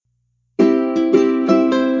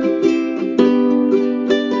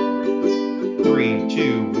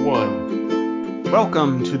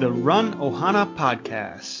Welcome to the Run Ohana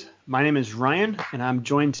podcast. My name is Ryan, and I'm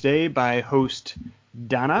joined today by host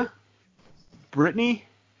Donna, Brittany,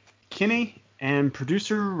 Kenny, and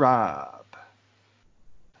producer Rob.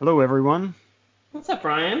 Hello, everyone. What's up,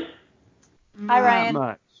 Ryan? Hi, Ryan. Not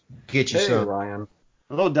much. Get you Hey, some. Ryan.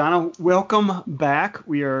 Hello, Donna. Welcome back.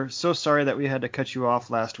 We are so sorry that we had to cut you off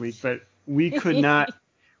last week, but we could not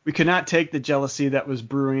take the jealousy that was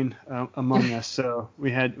brewing among us, so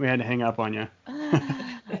we had to hang up on you.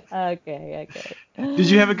 Okay. Did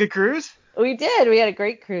you have a good cruise? We did. We had a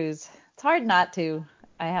great cruise. It's hard not to,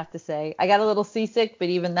 I have to say. I got a little seasick, but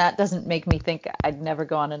even that doesn't make me think I'd never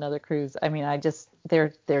go on another cruise. I mean,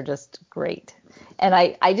 they're just great. And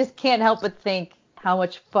I just can't help but think how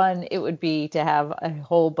much fun it would be to have a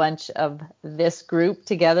whole bunch of this group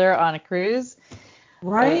together on a cruise.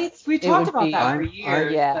 Right? We talked about that for I'm-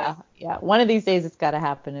 years. Yeah. One of these days it's got to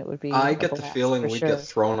happen. It would be I a get the blast, feeling for we sure. get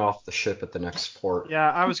thrown off the ship at the next port.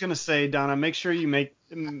 Yeah, I was gonna say, Donna, make sure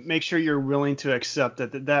you're willing to accept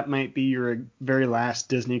that might be your very last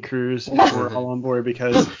Disney cruise if we're all on board,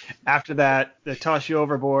 because after that they toss you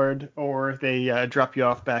overboard or they drop you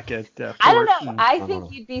off back at port. I don't know. I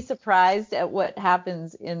think you'd be surprised at what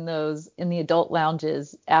happens in the adult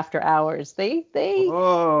lounges after hours. They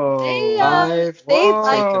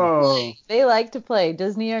like to play.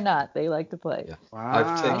 Disney or not, they like to play. Yeah. Wow.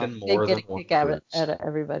 I've taken They more get than a one kick out cruise. of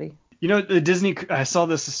everybody. You know, the Disney. I saw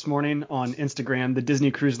this morning on Instagram. The Disney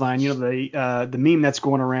Cruise Line. You know, the meme that's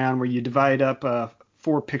going around where you divide up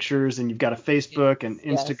 4 pictures and you've got a Facebook and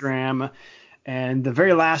Instagram, and the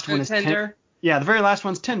very last one is Tinder. Yeah, the very last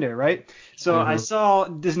one's Tinder, right? So I saw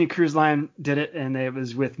Disney Cruise Line did it, and it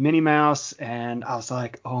was with Minnie Mouse, and I was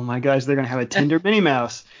like, oh my gosh, they're gonna have a Tinder Minnie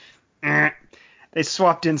Mouse. They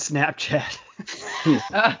swapped in Snapchat.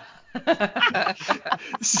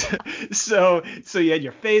 So you had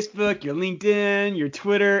your Facebook, your LinkedIn, your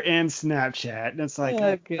Twitter, and Snapchat, and it's like,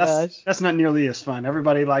 Oh, gosh. that's not nearly as fun.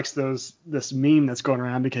 Everybody likes this meme that's going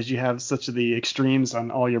around because you have such of the extremes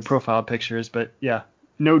on all your profile pictures, but yeah,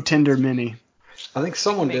 no Tinder Mini. I think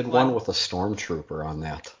someone Make did one with a stormtrooper on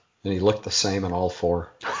that, and he looked the same in all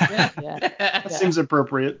 4. That seems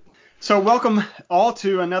appropriate. So welcome all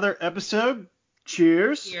to another episode.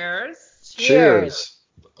 Cheers. Cheers.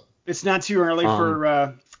 It's not too early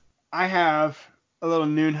for. I have a little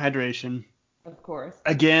noon hydration. Of course.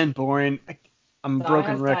 Again, boring. I'm a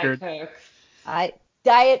broken record. Diet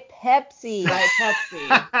Diet Pepsi. Coke. Diet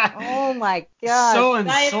Pepsi. Oh my gosh. So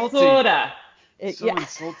Diet insulting. soda.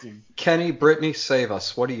 Insulting. Kenny, Brittany, save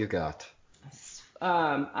us. What do you got?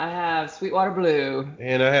 I have Sweetwater Blue.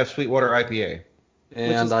 And I have Sweetwater IPA.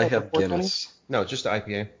 And I have 420? Guinness. No, just the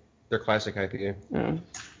IPA. Their classic IPA. Oh.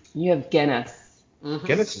 You have Guinness.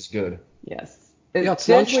 Guinness is good. Yes. Yeah, it's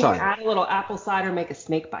good when lunchtime. you add a little apple cider, make a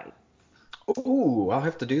snake bite. Ooh, I'll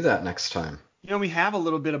have to do that next time. You know, we have a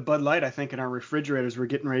little bit of Bud Light, I think, in our refrigerators. We're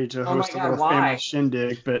getting ready to Oh my host a God, little why? family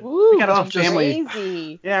shindig, but Ooh, we got a little family.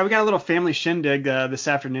 crazy. Yeah, we got a little family shindig this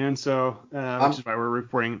afternoon, so which is why we're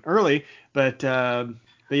reporting early. But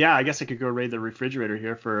yeah, I guess I could go raid the refrigerator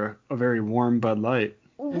here for a very warm Bud Light.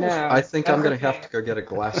 No. I think I'm that's going to okay. have to go get a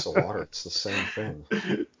glass of water. It's the same thing.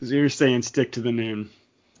 So you're saying stick to the noon.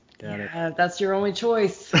 Got it. Yeah, that's your only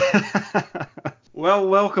choice. Well,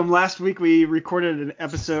 welcome. Last week we recorded an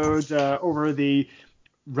episode over the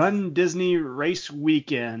Run Disney race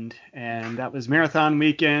weekend, and that was marathon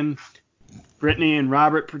weekend. Brittany and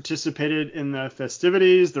Robert participated in the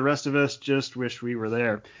festivities. The rest of us just wish we were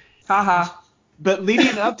there. Haha. But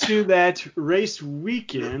leading up to that race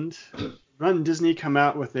weekend, Run Disney come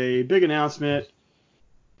out with a big announcement.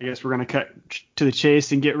 I guess we're going to cut to the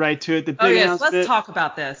chase and get right to it. The big announcement. Let's talk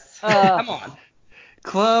about this. Come on.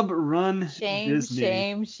 Club Run Shame,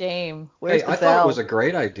 Disney. shame. Where's Hey, the I bell? thought it was a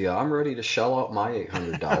great idea. I'm ready to shell out my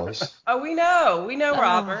 $800. Oh, we know,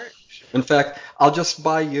 Robert. In fact, I'll just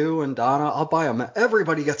buy you and Donna. I'll buy them.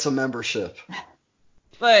 Everybody gets a membership.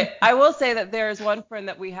 But I will say that there's one friend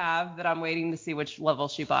that we have that I'm waiting to see which level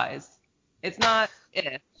she buys. It's not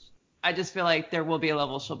if. I just feel like there will be a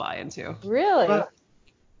level she'll buy into. Really? But,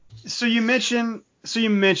 so you mentioned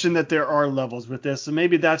that there are levels with this, so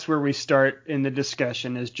maybe that's where we start in the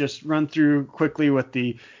discussion. Is just run through quickly what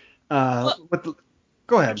the Go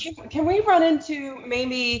ahead. Can we run into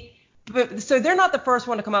maybe? So they're not the first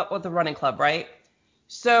one to come up with a running club, right?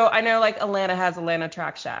 So I know like Atlanta has Atlanta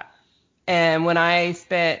Track Shack. And when I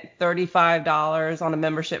spent $35 on a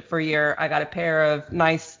membership for a year, I got a pair of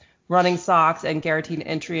nice running socks and guaranteed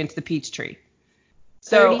entry into the Peachtree.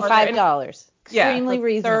 So $35. Extremely for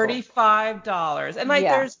reasonable. $35. And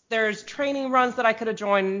like there's training runs that I could have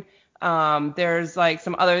joined There's like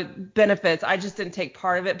some other benefits. I just didn't take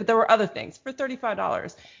part of it, but there were other things for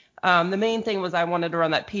 $35. The main thing was I wanted to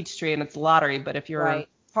run that Peachtree, and it's lottery, but if you're Right.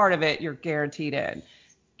 part of it, you're guaranteed in.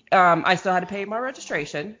 I still had to pay my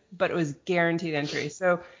registration, but it was guaranteed entry.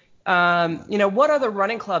 So, what other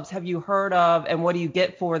running clubs have you heard of, and what do you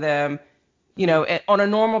get for them, on a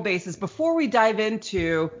normal basis before we dive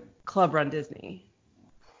into Club Run Disney?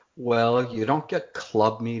 Well, you don't get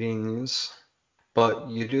club meetings, but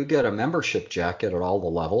you do get a membership jacket at all the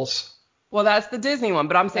levels. Well, that's the Disney one,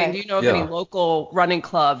 but I'm saying, Right. do you know of Yeah. any local running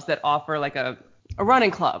clubs that offer like a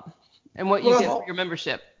running club and what you Well, get for your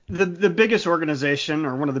membership? The biggest organization,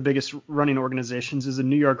 or one of the biggest running organizations, is the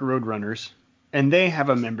New York Road Runners, and they have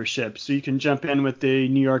a membership. So you can jump in with the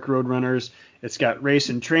New York Road Runners. It's got race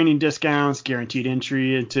and training discounts, guaranteed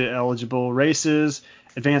entry into eligible races,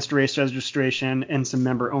 advanced race registration, and some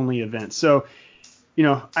member-only events. So,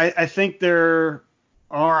 I think there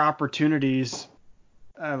are opportunities.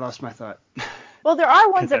 I lost my thought. Well, there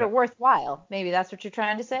are ones that are worthwhile. Maybe that's what you're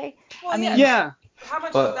trying to say. Well, I mean, Yeah. How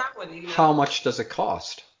much But is that one? Do you know? how much does it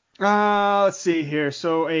cost? Let's see here.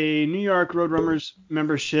 So a New York Road Runners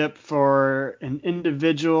membership for an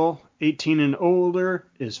individual 18 and older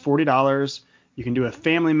is $40. You can do a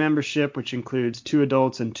family membership, which includes 2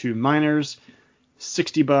 adults and 2 minors,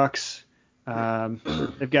 $60.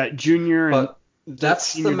 They've got junior and But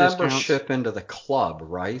that's the senior discounts. membership into the club,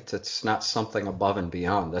 right? It's not something above and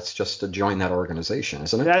beyond. That's just to join that organization,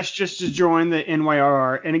 isn't it? That's just to join the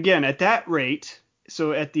NYRR. And again, at that rate,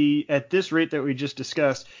 so at this rate that we just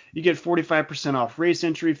discussed, you get 45% off race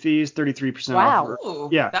entry fees, 33% Wow. off. Ooh,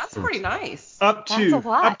 Yeah. that's pretty nice. Up That's to a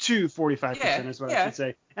lot. up to 45% is what I Yeah. should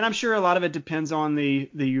say. And I'm sure a lot of it depends on the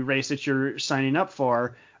race that you're signing up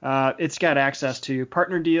for. It's got access to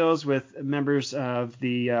partner deals with members of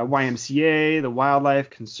the YMCA, the Wildlife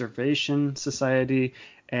Conservation Society,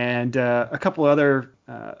 and a couple other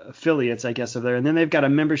affiliates, I guess, of there. And then they've got a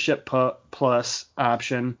membership plus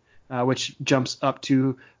option, which jumps up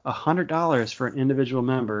to $100 for an individual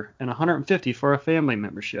member and $150 for a family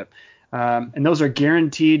membership. And those are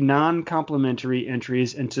guaranteed non-complimentary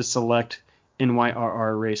entries into select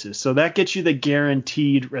NYRR races. So that gets you the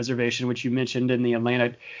guaranteed reservation, which you mentioned in the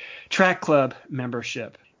Atlanta Track Club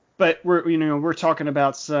membership. But we're talking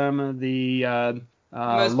about some of the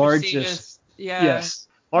Most largest, prestigious- yeah. yes,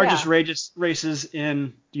 largest Yeah. races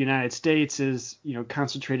in the United States is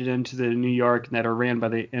concentrated into the New York that are ran by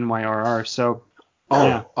the NYRR. So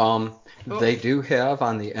yeah. They do have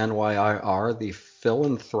on the NYIR the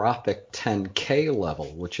philanthropic 10K level,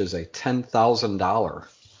 which is a $10,000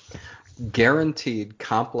 guaranteed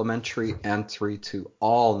complimentary entry to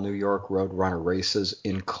all New York Road Runner races,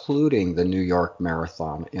 including the New York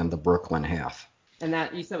Marathon and the Brooklyn Half. And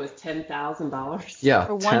that you said was $10,000? Yeah,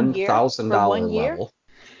 For 1 year? $10,000 For 1 year? level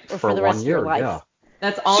or for the rest of your life? Yeah.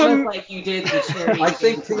 That's almost like you did the charity. I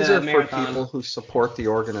think thing to these the are marathon. for people who support the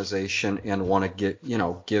organization and want to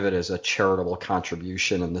give it as a charitable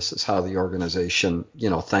contribution, and this is how the organization,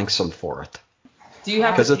 thanks them for it. Do you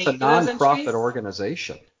have Because to it's pay a for those non-profit entries?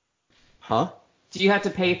 organization. Huh? Do you have to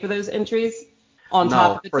pay for those entries on No,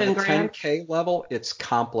 top of the for 10 the grand? 10K level, it's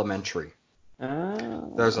complimentary.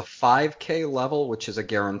 Oh. There's a 5K level, which is a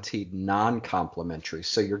guaranteed non-complimentary.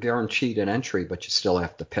 So you're guaranteed an entry, but you still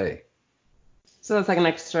have to pay. So that's like an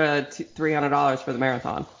extra $300 for the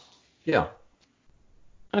marathon. Yeah.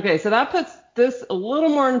 Okay, so that puts this a little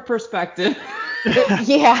more in perspective.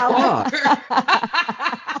 Yeah.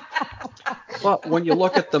 But when you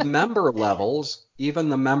look at the member levels, even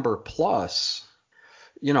the member plus,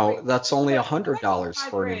 that's only $100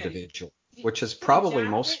 for an individual, which is probably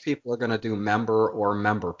most people are going to do member or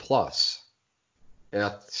member plus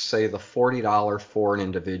at, say, the $40 for an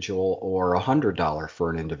individual or $100 for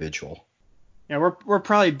an individual. Yeah, we're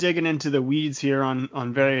probably digging into the weeds here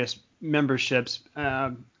on various memberships.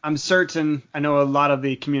 I'm certain, I know a lot of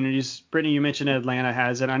the communities, Brittany, you mentioned Atlanta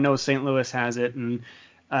has it. I know St. Louis has it. And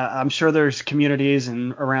I'm sure there's communities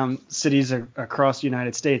and around cities across the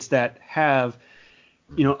United States that have,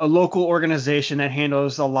 a local organization that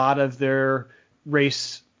handles a lot of their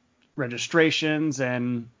race registrations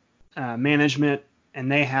and management. And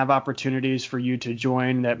they have opportunities for you to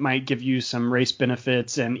join that might give you some race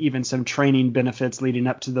benefits and even some training benefits leading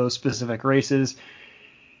up to those specific races.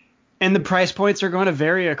 And the price points are going to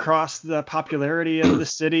vary across the popularity of the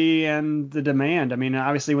city and the demand. I mean,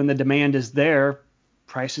 obviously, when the demand is there,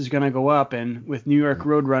 price is going to go up. And with New York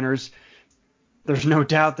Road Runners, there's no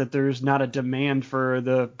doubt that there's not a demand for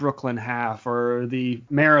the Brooklyn Half or the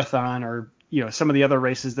marathon or some of the other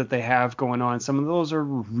races that they have going on. Some of those are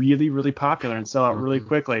really, really popular and sell out really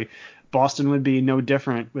quickly. Boston would be no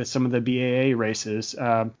different with some of the BAA races.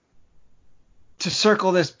 to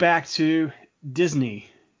circle this back to Disney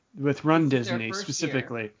with runDisney first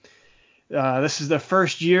specifically. This is the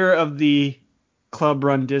first year of the Club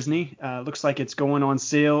runDisney. Looks like it's going on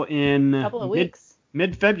sale in Couple of weeks.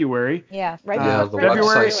 Mid-February. Yeah, right. Yeah, before the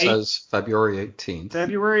February website says February 18th.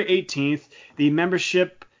 February 18th. The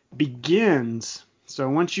membership begins. So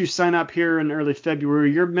once you sign up here in early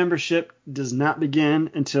February, your membership does not begin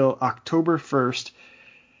until October 1st,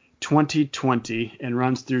 2020, and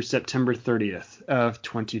runs through September 30th of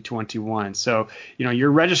 2021. So, you're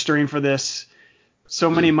registering for this so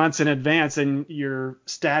many months in advance, and your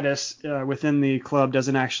status within the club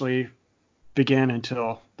doesn't actually begin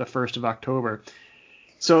until the 1st of October.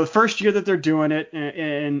 So the first year that they're doing it,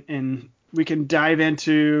 and we can dive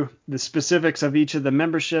into the specifics of each of the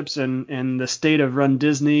memberships and the state of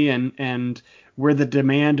runDisney and where the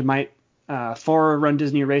demand might for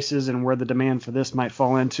runDisney races and where the demand for this might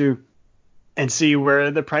fall into, and see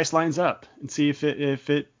where the price lines up and see if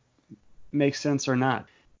it makes sense or not.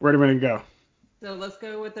 Where do we go? So let's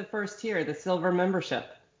go with the first tier, the silver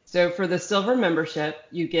membership. So for the silver membership,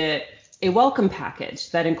 you get a welcome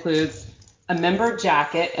package that includes a member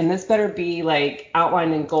jacket, and this better be like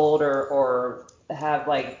outlined in gold or have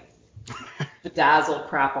like bedazzled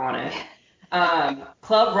crap on it.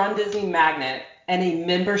 Club runDisney magnet and a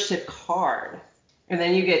membership card. And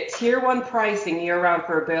then you get tier 1 pricing year-round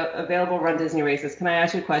for available runDisney races. Can I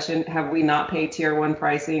ask you a question? Have we not paid tier 1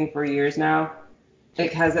 pricing for years now?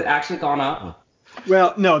 Like, has it actually gone up?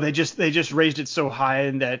 Well, no, they just raised it so high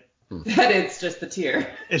and that it's just the tier.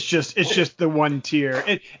 It's just the one tier.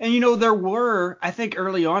 And there were, I think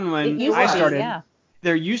early on when I started,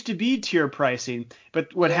 there used to be tier pricing,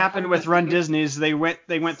 but what happened with runDisney is they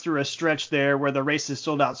went through a stretch there where the races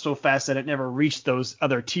sold out so fast that it never reached those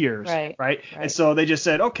other tiers, right? And so they just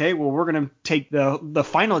said, okay, well, we're going to take the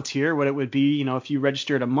final tier, what it would be, if you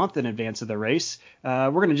registered a month in advance of the race,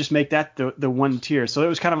 we're going to just make that the one tier. So it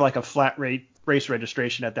was kind of like a flat rate race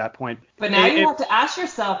registration at that point. But now you have to ask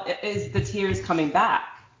yourself, is the tiers coming back?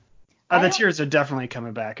 The tiers are definitely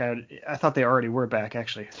coming back. I thought they already were back,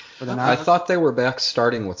 actually. I thought they were back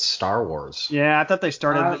starting with Star Wars. Yeah, I thought they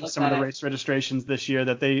started some of the race registrations this year,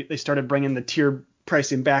 that they started bringing the tier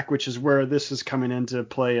pricing back, which is where this is coming into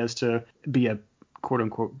play as to be a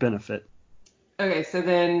quote-unquote benefit. Okay, so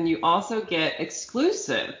then you also get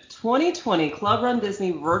exclusive 2020 Club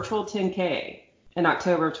runDisney Virtual 10K in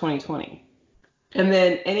October of 2020. And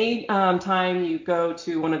then any time you go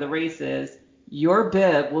to one of the races, your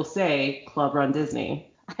bib will say Club runDisney.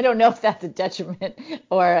 I don't know if that's a detriment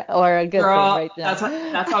or a good thing right now. That's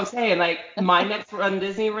what I'm saying. Like, my next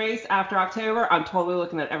runDisney race after October, I'm totally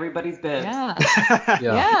looking at everybody's bibs.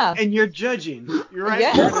 Yeah. And you're judging. You're right.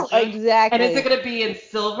 Yeah, exactly. And is it going to be in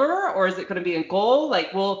silver or is it going to be in gold?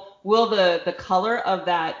 Like, will the color of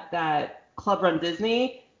that Club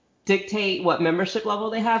runDisney dictate what membership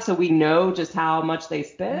level they have, so we know just how much they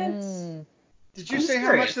spent? Did you say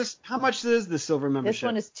how much is the silver membership? This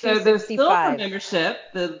one is $265. So the silver membership,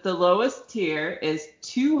 the lowest tier is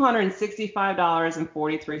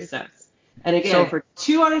 $265.43. And again, for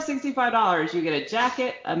 $265, you get a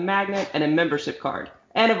jacket, a magnet, and a membership card,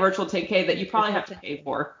 and a virtual 10K that you probably have to pay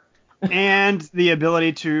for. And the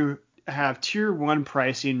ability to have tier 1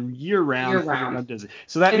 pricing year-round. For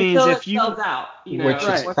so that means if you sells out, which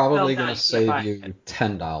is probably going to save you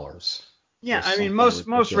 $10. Yeah, I mean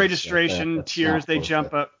most registration tiers they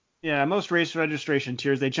jump up. Yeah, most race registration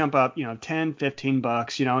tiers they jump up, $10,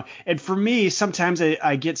 $15, And for me, sometimes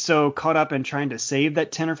I get so caught up in trying to save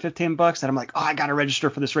that $10 or $15 that I'm like, oh, I got to register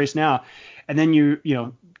for this race now. And then you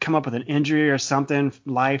come up with an injury or something,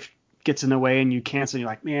 life gets in the way and you cancel. And you're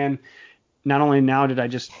like, man, not only now did I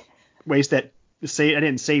just waste that. I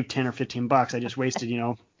didn't save $10 or $15. I just wasted,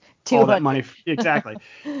 all that money. Exactly.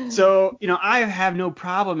 So, I have no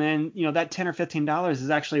problem. And, that $10 or $15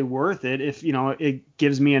 is actually worth it if, it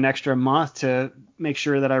gives me an extra month to make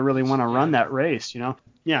sure that I really want to run that race,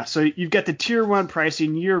 Yeah. So you've got the tier 1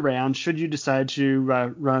 pricing year round should you decide to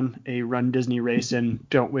run a runDisney race and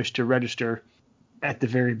don't wish to register at the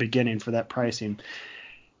very beginning for that pricing.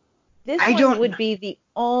 This one would be the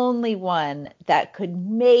only one that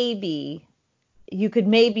you could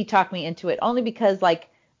maybe talk me into it, only because like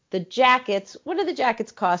the jackets, what do the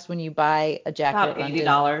jackets cost when you buy a jacket? About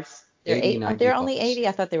 $80. They're only $80.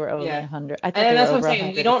 I thought they were over 100. I thought and that's what I'm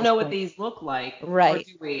saying. We don't know what these look like. Right. Or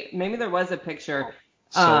do we? Maybe there was a picture.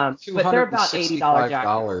 So but they're about $80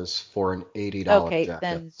 jackets. For an $80 jacket. Okay,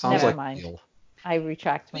 then sounds never like mind. a deal. I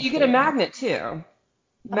retract my You get a magnet too.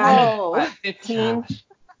 Magnet, 15,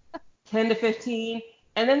 10 to 15,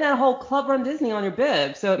 and then that whole Club runDisney on your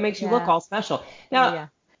bib, so it makes you look all special. Now,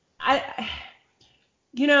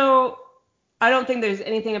 I don't think there's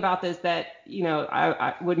anything about this that,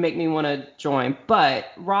 I would make me want to join. But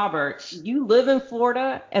Robert, you live in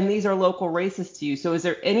Florida and these are local races to you. So is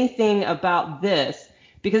there anything about this?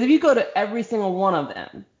 Because if you go to every single one of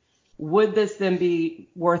them, would this then be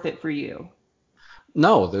worth it for you?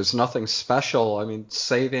 No, there's nothing special. I mean,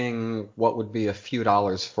 saving what would be a few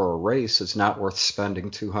dollars for a race is not worth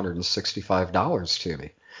spending $265 to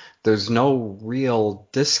me. There's no real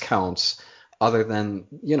discounts other than,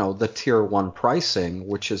 the tier 1 pricing,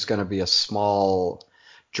 which is going to be a small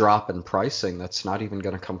drop in pricing that's not even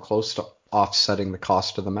going to come close to offsetting the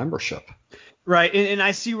cost of the membership. Right, and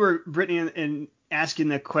I see where Brittany and asking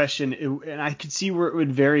the question, and I could see where it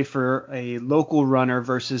would vary for a local runner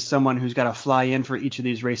versus someone who's got to fly in for each of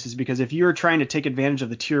these races. Because if you're trying to take advantage of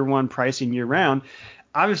the tier 1 pricing year round,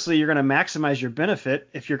 obviously you're going to maximize your benefit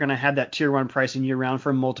if you're going to have that tier 1 pricing year round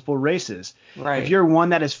for multiple races. Right. If you're one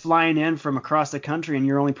that is flying in from across the country and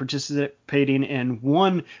you're only participating in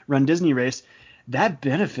one runDisney race, that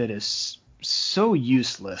benefit is so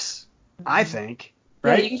useless, I think.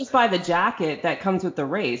 Right? Yeah, you can just buy the jacket that comes with the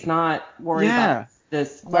race, not worry about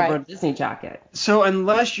this Club runDisney jacket. So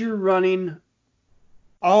unless you're running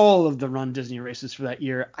all of the runDisney races for that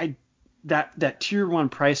year, that tier 1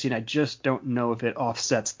 pricing, I just don't know if it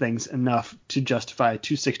offsets things enough to justify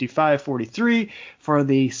 $265.43 for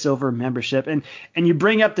the silver membership. And you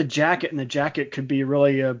bring up the jacket, and the jacket could be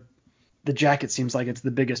really the jacket seems like it's the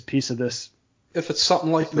biggest piece of this. If it's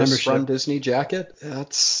something like this runDisney jacket,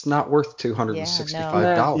 that's not worth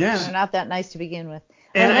 $265. Yeah, they're not that nice to begin with.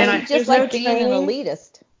 And I just like being an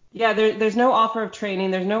elitist. Yeah, there's no offer of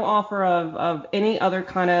training. There's no offer of any other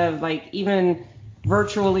kind of like even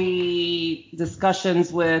virtually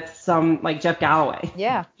discussions with some like Jeff Galloway.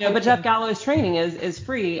 Yeah. But Jeff Galloway's training is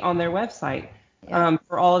free on their website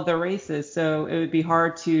for all of their races. So it would be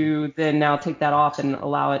hard to then now take that off and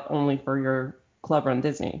allow it only for your Club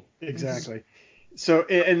runDisney. Exactly. So,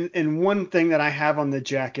 and one thing that I have on the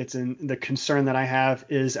jackets and the concern that I have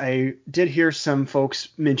is I did hear some folks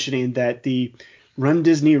mentioning that the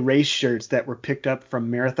runDisney race shirts that were picked up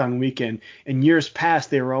from Marathon Weekend, in years past,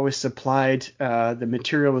 they were always supplied, the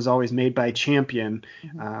material was always made by Champion.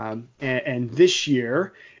 And this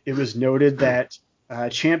year, it was noted that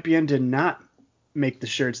Champion did not make the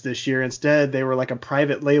shirts this year. Instead, they were like a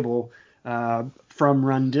private label from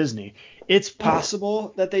runDisney. It's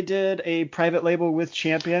possible that they did a private label with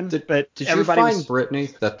Champion, but did you find, Brittany,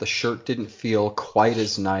 that the shirt didn't feel quite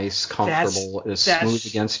as nice, comfortable, as smooth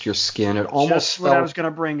against your skin? It almost felt what I was going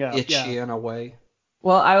to bring up. Itchy in a way.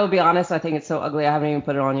 Well, I will be honest. I think it's so ugly. I haven't even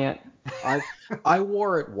put it on yet. I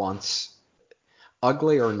wore it once.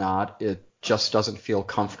 Ugly or not, it just doesn't feel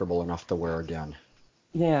comfortable enough to wear again.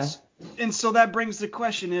 Yeah. And so that brings the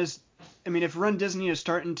question is, I mean, if runDisney is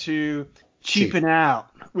starting to cheapen out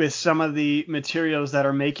with some of the materials that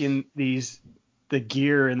are making the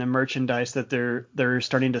gear and the merchandise that they're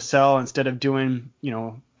starting to sell, instead of doing,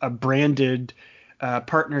 a branded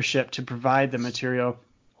partnership to provide the material,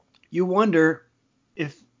 you wonder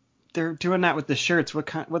if they're doing that with the shirts,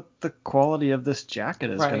 what the quality of this jacket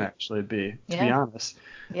is going to actually be, to be honest.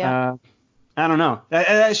 Yeah. I don't know.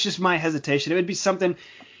 That's just my hesitation. It would be something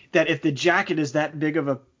that if the jacket is that big of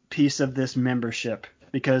a piece of this membership,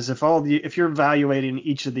 because if you're evaluating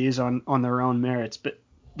each of these on their own merits, but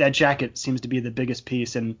that jacket seems to be the biggest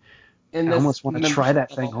piece, and I almost want to try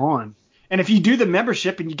that thing on. And if you do the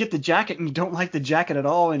membership and you get the jacket and you don't like the jacket at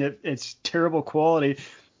all and it's terrible quality,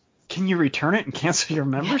 can you return it and cancel your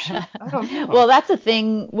membership? I don't know. Well, that's the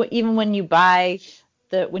thing. Even when you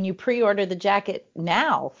when you pre-order the jacket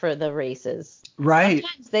now for the races, right?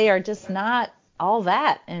 Sometimes they are just not all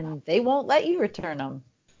that, and they won't let you return them.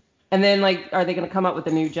 And then, are they going to come up with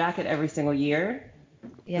a new jacket every single year?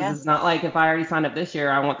 Yeah. It's not like if I already signed up this year,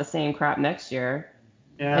 I want the same crap next year.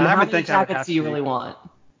 Yeah, and I how would many think that would jackets have do you to be. really want?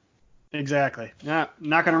 Exactly. No,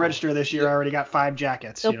 not going to register this year. I already got 5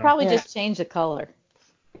 jackets. They'll probably just change the color.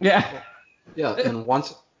 Yeah. Yeah, and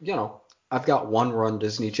once, I've got one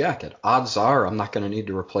runDisney jacket. Odds are I'm not going to need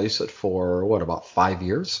to replace it for, about 5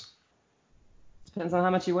 years? Depends on how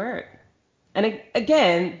much you wear it. And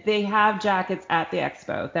again, they have jackets at the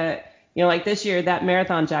expo that, like this year, that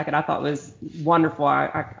marathon jacket I thought was wonderful.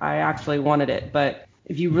 I actually wanted it. But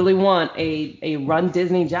if you really want a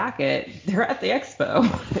runDisney jacket, they're at the expo.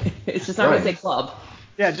 It's just not going to say club.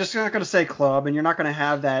 Yeah, just not going to say club, and you're not going to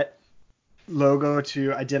have that logo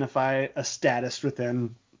to identify a status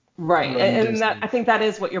within. Right. And I think that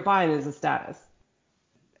is what you're buying is a status.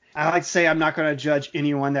 I like to say I'm not going to judge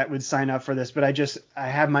anyone that would sign up for this, but I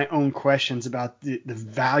have my own questions about the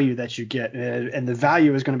value that you get, and the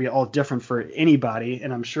value is going to be all different for anybody,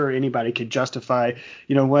 and I'm sure anybody could justify,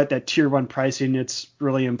 that tier 1 pricing, it's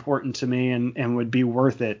really important to me and would be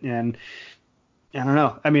worth it. And I don't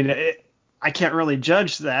know. I mean, I can't really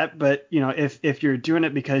judge that, but if you're doing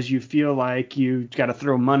it because you feel like you got to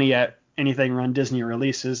throw money at anything runDisney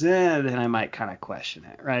releases, then I might kind of question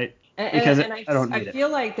it, right? Because I don't need I feel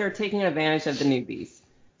like they're taking advantage of the newbies.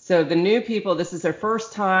 So the new people, this is their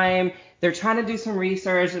first time. They're trying to do some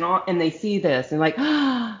research and they see this and like,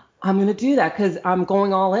 I'm going to do that because I'm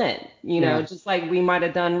going all in. Just like we might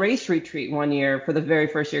have done Race Retreat one year for the very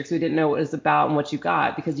first year because we didn't know what it was about and what you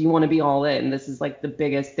got, because you want to be all in. This is like the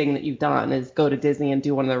biggest thing that you've done is go to Disney and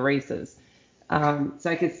do one of the races. So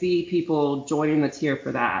I could see people joining the tier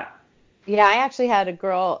for that. Yeah, I actually had a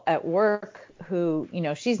girl at work who,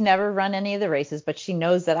 she's never run any of the races, but she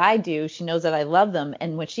knows that I do. She knows that I love them.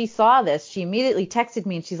 And when she saw this, she immediately texted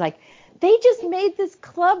me and she's like, they just made this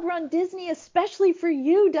club runDisney especially for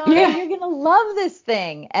you, Donna. Yeah. You're going to love this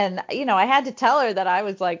thing. And, I had to tell her that I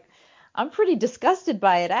was like, I'm pretty disgusted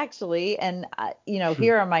by it, actually. And,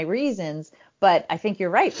 here are my reasons. But I think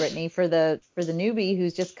you're right, Brittany, for the newbie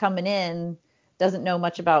who's just coming in, doesn't know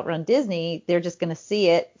much about runDisney, they're just going to see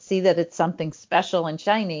that it's something special and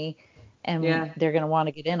shiny, and they're going to want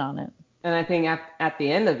to get in on it. And I think at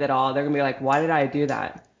the end of it all, they're going to be like, why did I do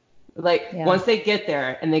that? Like, once they get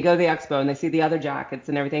there and they go to the expo and they see the other jackets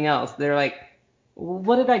and everything else, they're like,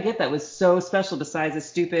 what did I get that was so special besides a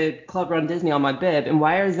stupid Club runDisney on my bib? And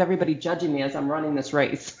why is everybody judging me as I'm running this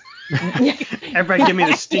race? Everybody give me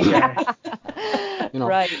the stink eye.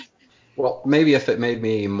 Right. Well, maybe if it made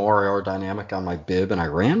me more aerodynamic on my bib and I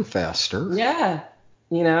ran faster. Yeah.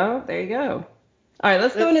 There you go. All right,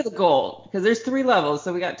 let's go into the gold, because there's 3 levels,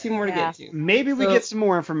 so we got 2 more to get to. Maybe we get some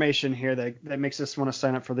more information here that makes us want to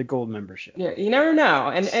sign up for the gold membership. Yeah, you never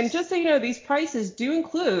know. And just so you know, these prices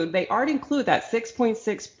they already include that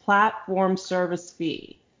 6.6 platform service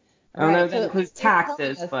fee. I don't know if that includes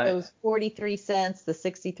taxes, but those 43 cents, the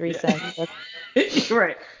 63 cents.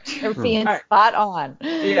 Right. They're being spot on.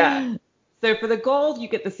 Yeah. So for the gold, you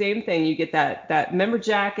get the same thing. You get that member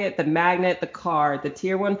jacket, the magnet, the card, the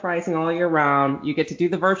tier 1 pricing all year round. You get to do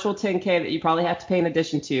the virtual 10K that you probably have to pay in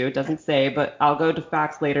addition to. It doesn't say, but I'll go to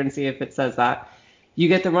facts later and see if it says that. You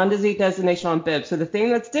get the runDisney designation on bib. So the thing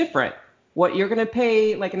that's different, what you're going to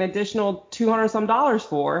pay like an additional $200 some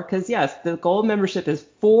for, because yes, the gold membership is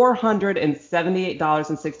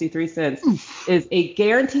 $478.63, is a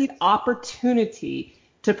guaranteed opportunity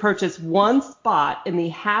to purchase one spot in the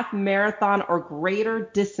half marathon or greater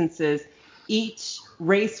distances each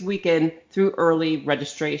race weekend through early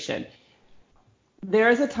registration.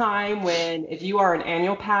 There is a time when, if you are an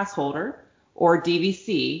annual pass holder or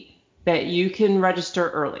DVC, that you can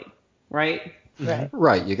register early, right?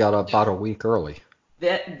 Right. You got about a week early.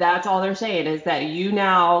 That's all they're saying, is that you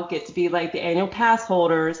now get to be like the annual pass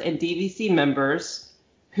holders and DVC members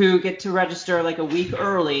who get to register like a week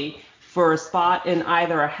early for a spot in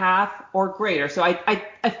either a half or greater. So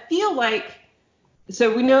I feel like,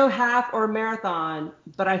 so we know half or marathon,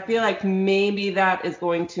 but I feel like maybe that is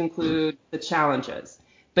going to include the challenges.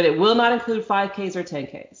 But it will not include 5Ks or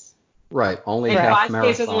 10Ks. Right. Only and half 5Ks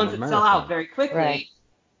marathon are the ones that sell out very quickly. Right.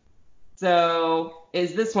 So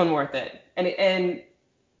is this one worth it? And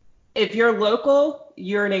if you're local,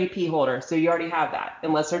 you're an AP holder, so you already have that.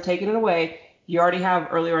 Unless they're taking it away, you already have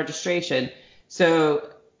early registration. So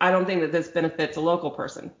I don't think that this benefits a local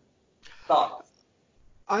person. Thoughts?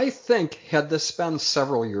 I think had this been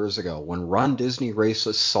several years ago when runDisney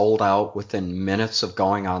races sold out within minutes of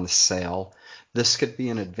going on sale, this could be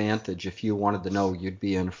an advantage if you wanted to know you'd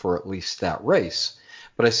be in for at least that race.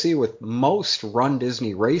 But I see with most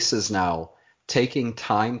runDisney races now taking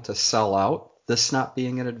time to sell out, this not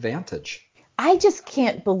being an advantage. I just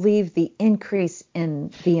can't believe the increase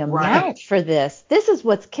in the amount for this. This is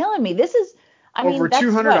what's killing me. This is over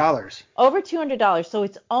 $200. Over $200. So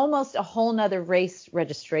it's almost a whole nother race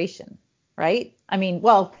registration, right? I mean,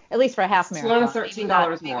 well, at least for a half marathon. $213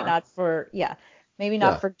 more. Maybe not for, maybe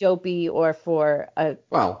not for Dopey or for at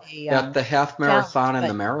the half marathon and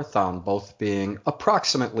the marathon both being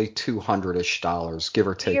approximately $200-ish, give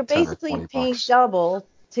or take. You're basically paying double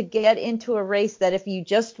to get into a race that if you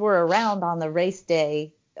just were around on the race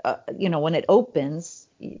day, when it opens,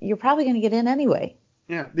 you're probably going to get in anyway.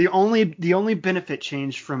 Yeah, the only benefit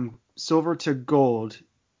change from silver to gold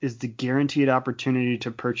is the guaranteed opportunity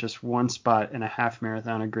to purchase one spot in a half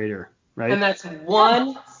marathon or greater, right? And that's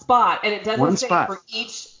one spot, and it doesn't say for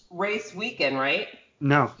each race weekend, right?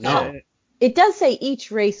 No. It does say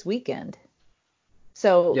each race weekend.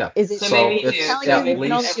 So Yeah. is it So maybe it's telling at you you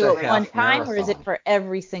can only least do a it one half time, or is it marathon. for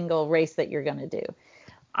every single race that you're going to do?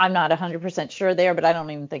 I'm not 100% sure there, but I don't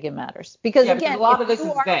even think it matters. Because Yeah, again, because a lot of if this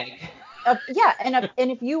you is are, vague.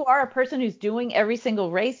 and if you are a person who's doing every single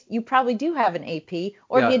race, you probably do have an AP,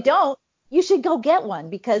 or Yeah. if you don't, you should go get one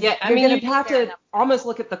because Yeah, I you're mean, going you'd have to almost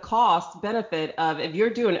look at the cost benefit of if you're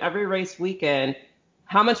doing every race weekend,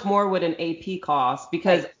 how much more would an AP cost?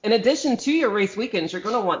 Because in addition to your race weekends, you're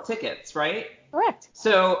going to want tickets, right? Correct.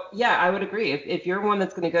 So, yeah, I would agree. If you're one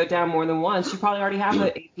that's going to go down more than once, you probably already have an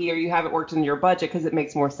AP or you have it worked in your budget because it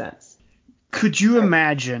makes more sense. Could you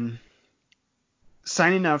imagine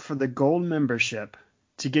signing up for the gold membership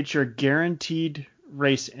to get your guaranteed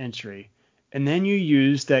race entry, and then you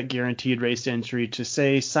use that guaranteed race entry to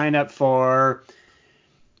say sign up for,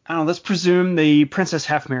 I don't know, let's presume the Princess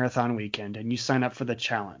Half Marathon weekend, and you sign up for the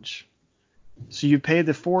challenge. So you pay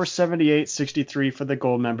the $478.63 for the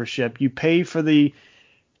gold membership. You pay for the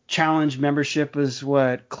challenge membership is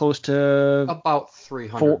what, close to About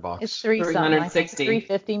 $300. It's three something, I think. 360.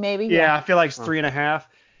 350 maybe. Yeah, I feel like it's 3.5.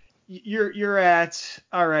 You're at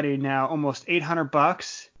already now almost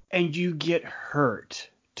 $800, and you get hurt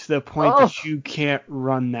to the point that you can't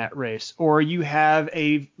run that race, or you have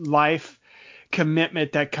a life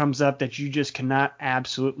commitment that comes up that you just cannot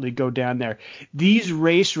absolutely go down there. These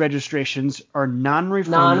race registrations are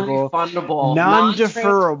non-refundable,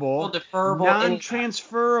 non-deferrable,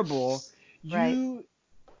 non-transferable. Right.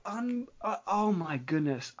 Oh my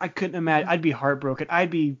goodness, I couldn't imagine. I'd be heartbroken.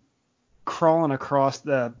 I'd be crawling across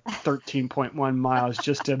the 13.1 miles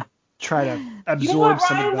just to try to absorb You know what,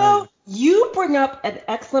 some Ryan, of though? that. You bring up an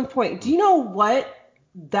excellent point. Do you know what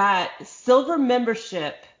that silver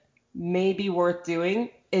membership may be worth doing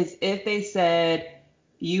is if they said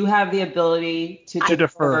you have the ability to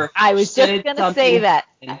defer. I was just going to say that.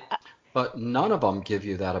 But none of them give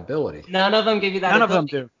you that ability. None of them give you that None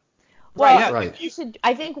ability. of them do. Well, Right.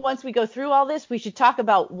 I think once we go through all this, we should talk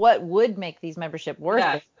about what would make these membership worth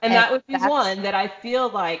it. And that would be one that I feel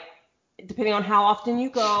like, depending on how often you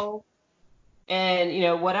go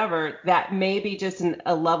and, whatever, that may be just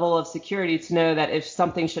a level of security to know that if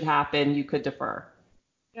something should happen, you could defer.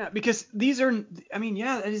 Yeah, because these are, I mean,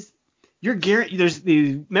 yeah, it is, you're guaranteed,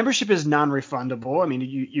 the membership is non-refundable. I mean,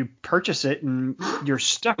 you purchase it and you're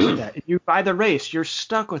stuck with that. If you buy the race, you're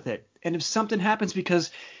stuck with it. And if something happens,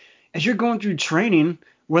 because as you're going through training,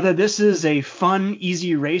 whether this is a fun,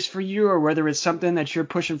 easy race for you or whether it's something that you're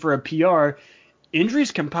pushing for a PR,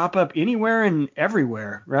 injuries can pop up anywhere and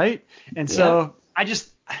everywhere, right? And so I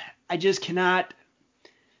just cannot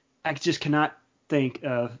think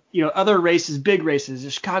of, other races, big races,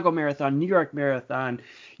 the Chicago Marathon, New York Marathon.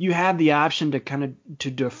 You have the option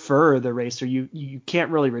to defer the race, or you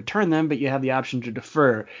can't really return them, but you have the option to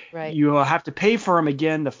defer. Right. You will have to pay for them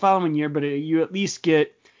again the following year, but you at least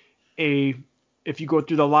get if you go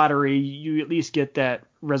through the lottery, you at least get that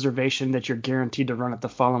reservation that you're guaranteed to run it the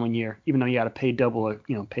following year, even though you got to pay double,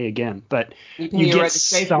 pay again. But you pay your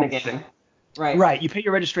registration again. Right. You pay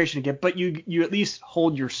your registration again, but you at least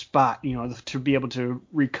hold your spot, to be able to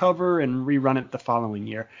recover and rerun it the following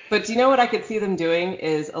year. But do you know what I could see them doing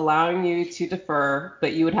is allowing you to defer,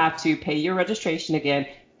 but you would have to pay your registration again,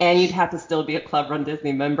 and you'd have to still be a Club Run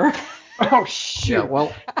Disney member. Oh, shoot. Yeah,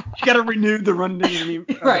 well, you got to renew the Run Disney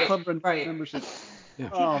Club Run membership. Yeah.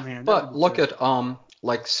 Oh, man. But look at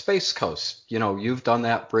like Space Coast. You've done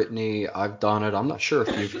that, Brittany. I've done it. I'm not sure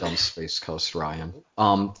if you've done Space Coast, Ryan.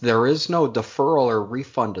 There is no deferral or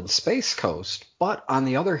refund in Space Coast, but on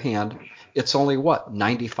the other hand, it's only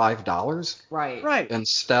 $95? Right.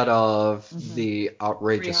 Instead of the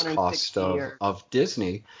outrageous cost of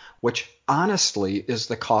Disney, which honestly is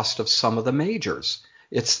the cost of some of the majors.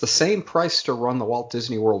 It's the same price to run the Walt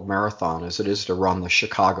Disney World Marathon as it is to run the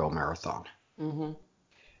Chicago Marathon. Mm-hmm.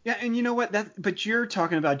 Yeah, and you know what? But you're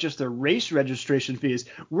talking about just the race registration fees.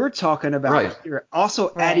 We're talking about you're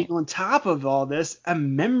also adding on top of all this a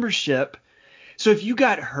membership. So if you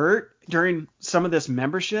got hurt during some of this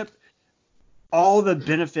membership, all the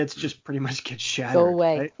benefits just pretty much get shattered. Go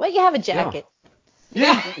away. Right? Well, you have a jacket.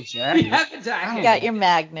 Yeah. You have a jacket. You got your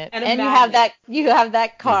magnet, and you have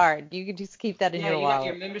that card. You can just keep that in your wallet. Yeah, you got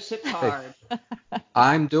your membership card.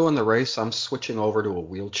 I'm doing the race. I'm switching over to a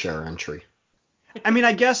wheelchair entry. I mean,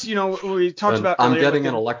 I guess, we talked about I'm earlier getting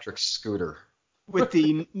an electric scooter. With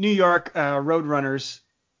the New York Roadrunners,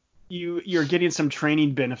 you're getting some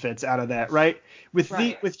training benefits out of that, right?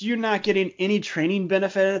 With you not getting any training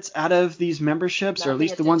benefits out of these memberships, or at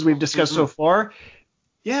least the ones we've discussed so far,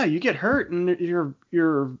 yeah, you get hurt and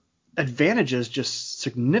your advantages just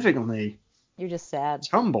significantly. You're just sad.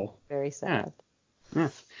 Tumble. Very sad. Yeah.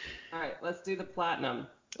 All right, let's do the platinum.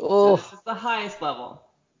 So Oh, this is the highest level.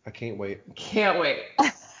 I can't wait. Can't wait.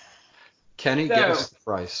 Kenny, So- give us the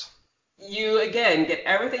price. You, again, get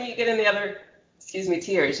everything you get in the other,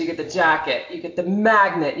 tiers. You get the jacket, you get the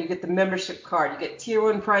magnet, you get the membership card, you get tier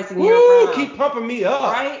 1 pricing year Woo, round. keep pumping me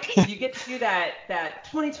up. Right? You get to do that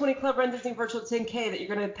 2020 Club Run Disney Virtual 10K that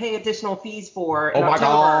you're going to pay additional fees for in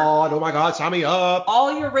October. Oh my God, sign me up.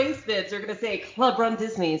 All your race bids are going to say Club Run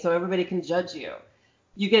Disney so everybody can judge you.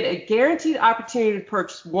 You get a guaranteed opportunity to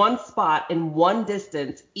purchase one spot in one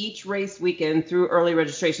distance each race weekend through early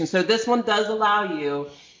registration. So this one does allow you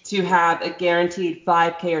to have a guaranteed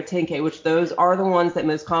 5K or 10K, which those are the ones that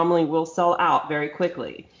most commonly will sell out very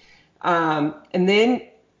quickly. And then,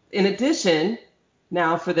 in addition,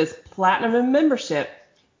 now for this Platinum membership,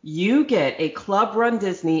 you get a Club Run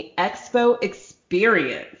Disney Expo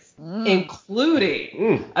experience,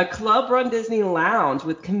 including a Club Run Disney lounge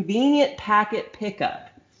with convenient packet pickup,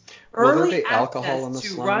 Will there early be alcohol in access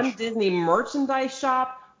this to lounge? Run Disney merchandise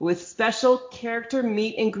shop with special character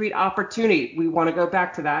meet and greet opportunity. We want to go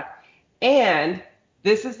back to that. And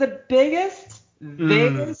this is the biggest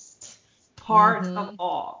part of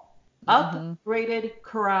all. Upgraded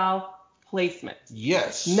corral placement.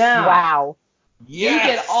 Yes. Now, wow. you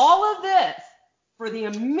get all of this for the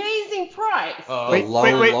amazing price. Wait,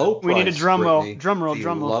 low we need a price, drum roll. Brittany. Drum roll, The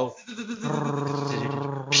drum roll. low-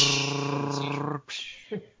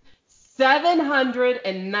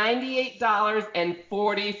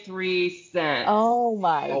 $798.43. Oh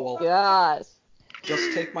my Oh, well. gosh.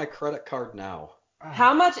 Just take my credit card now.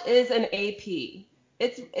 How much is an AP?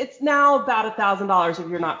 It's now about $1,000 if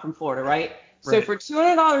you're not from Florida, right? So Right. for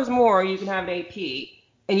 $200 more, you can have an AP,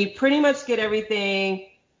 and you pretty much get everything,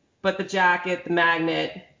 but the jacket, the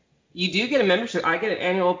magnet. You do get a membership. I get an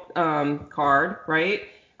annual card, right?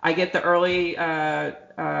 I get the early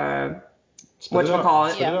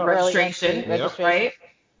registration, Registration. right?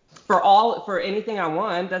 For anything I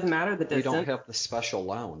want, doesn't matter the We distance. don't have the special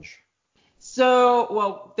lounge. So,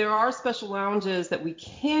 well, there are special lounges that we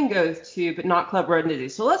can go to, but not Club Run Disney.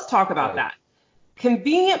 So let's talk about that.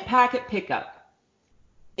 Convenient packet pickup.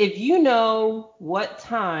 If you know what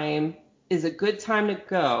time is a good time to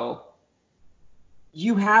go,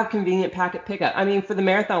 you have convenient packet pickup. I mean, for the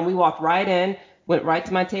marathon, we walked right in, went right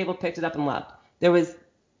to my table, picked it up, and left. There was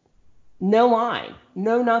no line,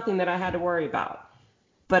 nothing that I had to worry about.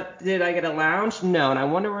 But did I get a lounge? No, and I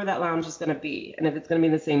wonder where that lounge is going to be, and if it's going to be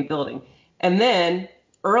in the same building. And then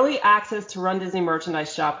early access to Run Disney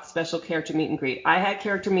merchandise shop, special character meet and greet. I had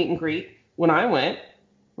character meet and greet when I went,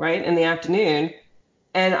 right, in the afternoon.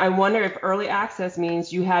 And I wonder if early access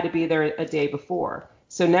means you had to be there a day before.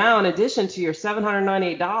 So now, in addition to your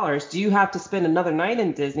 $798, do you have to spend another night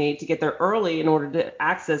in Disney to get there early in order to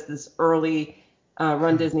access this early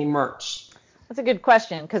Run Disney merch? That's a good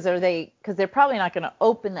question because they're probably not going to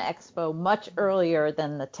open the expo much earlier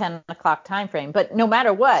than the 10 o'clock time frame. But no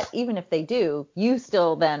matter what, even if they do, you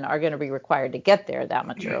still then are going to be required to get there that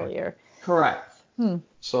much earlier. Correct.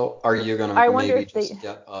 So are you going I to wonder maybe if they- just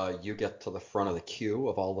get to the front of the queue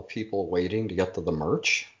of all the people waiting to get to the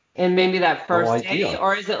merch? And maybe that first day, idea.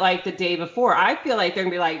 or is it like the day before? I feel like they're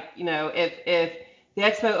going to be like, if the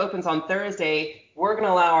expo opens on Thursday, we're going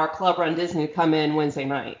to allow our Club Run Disney to come in Wednesday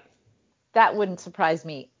night. That wouldn't surprise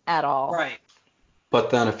me at all. Right. But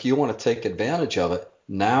then if you want to take advantage of it,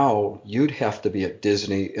 now you'd have to be at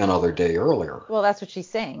Disney another day earlier. Well, that's what she's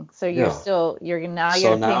saying. So you're Yeah. still you're So going to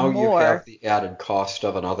pay now you more. have the added cost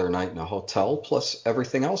of another night in a hotel plus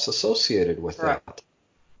everything else associated with Correct. that.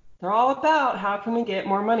 They're all about how can we get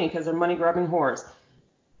more money because they're money grubbing whores.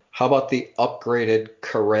 How about the upgraded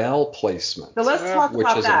corral placement, So let's talk which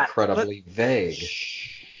about is that. incredibly vague?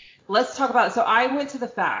 Let's talk about it. So I went to the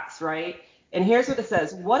facts, right? And here's what it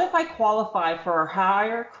says. What if I qualify for a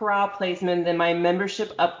higher corral placement than my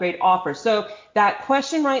membership upgrade offers? So that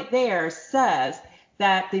question right there says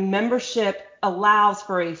that the membership allows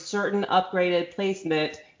for a certain upgraded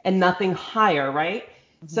placement and nothing higher, right?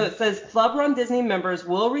 So it says Club Run Disney members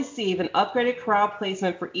will receive an upgraded corral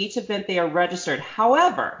placement for each event they are registered.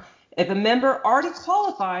 However, if a member already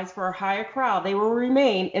qualifies for a higher corral, they will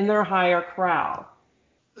remain in their higher corral.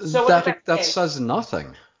 So what does That say? says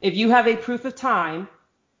nothing. If you have a proof of time,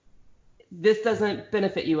 this doesn't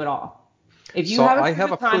benefit you at all. If you So have a I proof have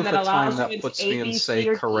a of time proof that of allows time you that into puts A, me in, B, say, C,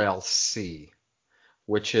 or D, Corral C,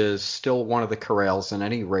 which is still one of the corrals in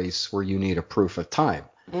any race where you need a proof of time.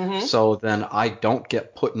 So then I don't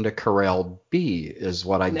get put into Corral B is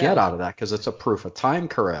what I get out of that because it's a proof of time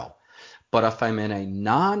corral. But if I'm in a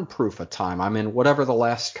non-proof of time, I'm in whatever the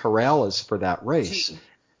last corral is for that race. G.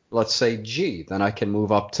 Let's say G, then I can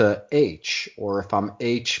move up to H. Or if I'm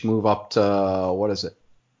H, move up to, what is it?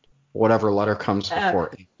 whatever letter comes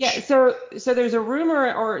before H. Yeah, so there's a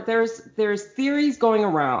rumor, or there's theories going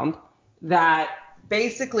around that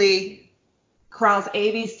basically corrals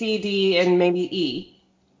A, B, C, D, and maybe E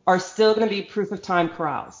are still going to be proof of time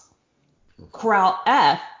corrals. Corral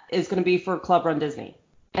F is going to be for Club Run Disney.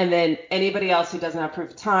 And then anybody else who doesn't have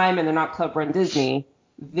proof of time and they're not Club Run Disney,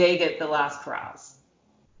 they get the last corrals.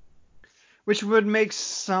 Which would make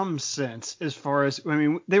some sense as far as, I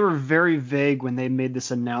mean, they were very vague when they made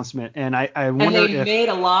this announcement. And I wonder and they made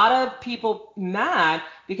a lot of people mad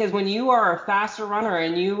because when you are a faster runner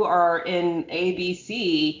and you are in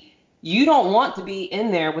ABC, you don't want to be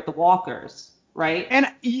in there with the walkers, right? And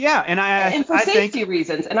yeah, and for safety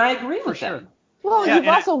reasons, and I agree with them. Well, Yeah, you've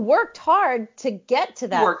also worked hard to get to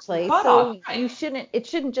that place, so right. it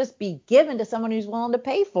shouldn't just be given to someone who's willing to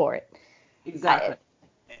pay for it. Exactly.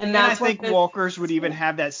 And I think walkers would even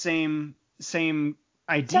have that same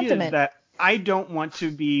idea sentiment. that I don't want to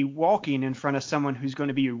be walking in front of someone who's going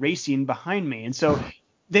to be racing behind me. And so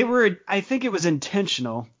I think it was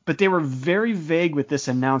intentional, but they were very vague with this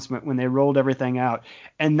announcement when they rolled everything out.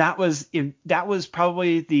 And that was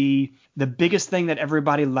probably the biggest thing that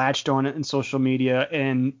everybody latched on in social media,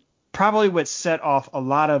 and probably what set off a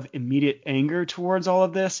lot of immediate anger towards all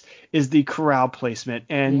of this is the corral placement.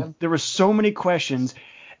 And there were so many questions,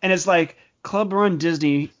 and it's like Club Run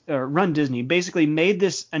Disney basically made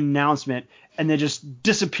this announcement and then just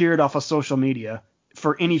disappeared off of social media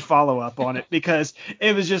for any follow-up on it, because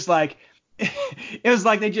it was just like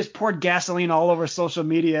they just poured gasoline all over social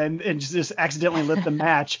media and just accidentally lit the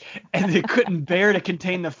match, and they couldn't bear to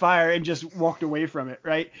contain the fire and just walked away from it,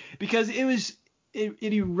 right? Because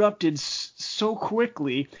it erupted so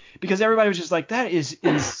quickly, because everybody was just like, that is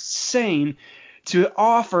insane to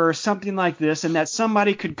offer something like this, and that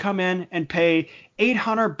somebody could come in and pay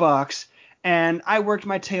 $800, and I worked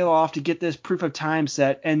my tail off to get this proof of time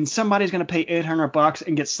set, and somebody's going to pay $800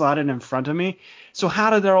 and get slotted in front of me. So how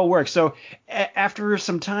did that all work? So after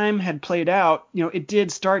some time had played out, it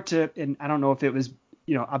did start to, and I don't know if it was,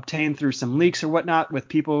 obtained through some leaks or whatnot with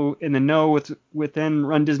people in the know within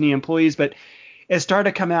Run Disney employees, but it started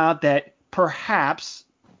to come out that perhaps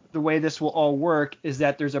the way this will all work is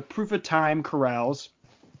that there's a proof of time corrals.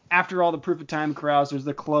 After all the proof of time corrals, there's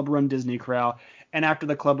the Club Run Disney corral. And after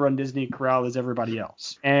the Club Run Disney corral is everybody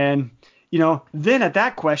else. And, then at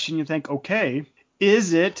that question, you think, okay,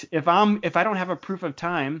 is it, if I don't have a proof of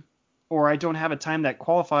time, or I don't have a time that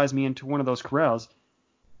qualifies me into one of those corrals,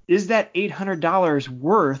 is that $800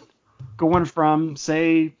 worth going from,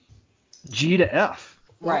 say, G to F?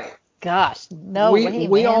 Right. Gosh, no way,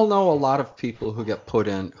 We man. all know a lot of people who get put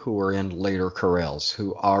in who are in later corrals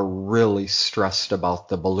who are really stressed about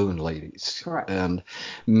the balloon ladies. Correct. And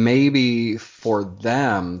maybe for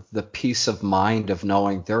them, the peace of mind of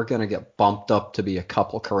knowing they're going to get bumped up to be a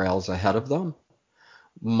couple corrals ahead of them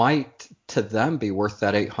might to them be worth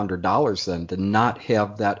that $800 then, to not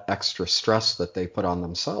have that extra stress that they put on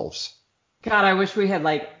themselves. God, I wish we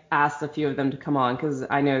had asked a few of them to come on, because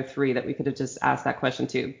I know 3 that we could have just asked that question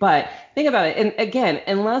to. But think about it. And again,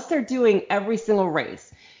 unless they're doing every single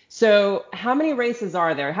race. So how many races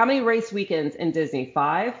are there? How many race weekends in Disney?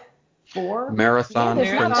 5? 4? Marathon, Yeah,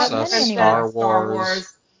 there's not that Princess, many Star Star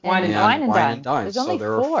Wars, Wine and and Dine. Wine and Dine. There's So only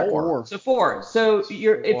there are 4. So 4. So if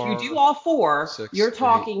you do all 4, 6, you're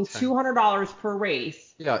talking 8, 10. $200 per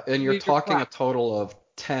race. Yeah, and you're Your talking a crop. total of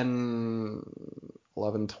 10,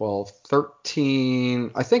 11, 12,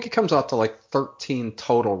 13. I think it comes out to 13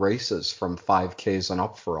 total races from 5Ks and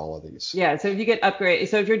up for all of these. Yeah, so if you get upgrade,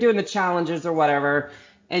 so if you're doing the challenges or whatever,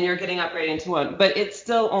 and you're getting upgraded into one, but it's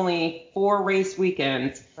still only 4 race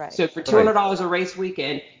weekends. Right. So for $200 a race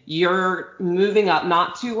weekend, you're moving up,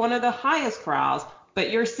 not to one of the highest corrals, but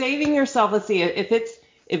you're saving yourself. Let's see,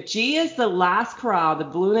 if G is the last corral, the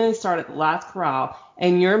balloon start at the last corral,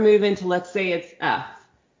 and you're moving to, let's say it's F,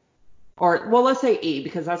 or well, let's say E,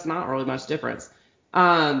 because that's not really much difference.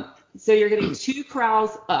 So you're getting 2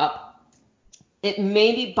 corrals up. It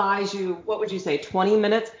maybe buys you, what would you say, 20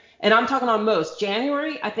 minutes? And I'm talking on most.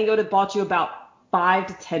 January, I think it would have bought you about 5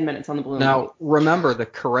 to 10 minutes on the balloon. Now, remember, the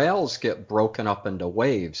corrals get broken up into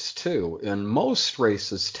waves, too. And most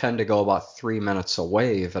races tend to go about 3 minutes a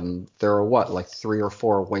wave, and there are, 3 or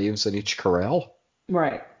 4 waves in each corral?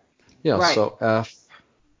 Right. Yeah, Right. so F.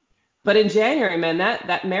 But in January, man,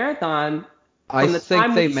 that marathon, I from the think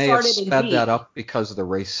time they we may have started in sped D, that up because the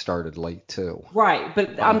race started late, too. Right,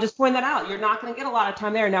 but I'm just pointing that out. You're not going to get a lot of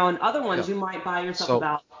time there. Now, in other ones, Yeah. you might buy yourself So,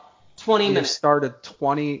 about 20 You minutes. started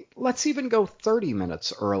 20, let's even go 30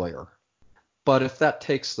 minutes earlier. But if that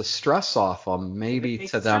takes the stress off them, maybe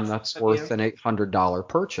takes to the them stress that's off of worth you. an $800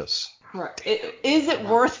 purchase. Right. Is it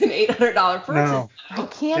worth an $800 purchase? No. I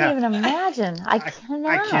can't Yeah. even imagine. I cannot.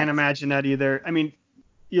 I can't imagine that either. I mean,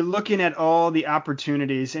 you're looking at all the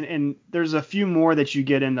opportunities, and there's a few more that you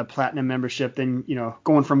get in the platinum membership than,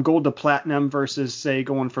 going from gold to platinum versus, say,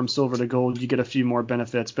 going from silver to gold. You get a few more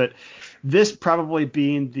benefits. But this probably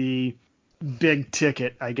being the big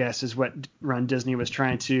ticket, I guess, is what runDisney was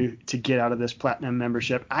trying to get out of this platinum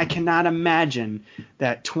membership. I cannot imagine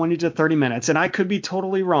that 20 to 30 minutes, and I could be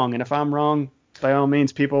totally wrong. And if I'm wrong, by all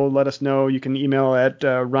means, people let us know. You can email at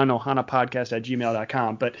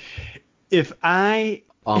runohanapodcast@gmail.com. But if I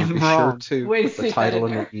am Be wrong, sure to Way to put the sneak title that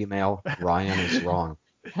in in the email. Ryan is wrong.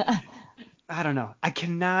 I don't know. I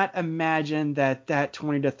cannot imagine that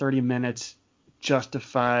 20 to 30 minutes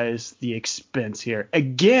justifies the expense here.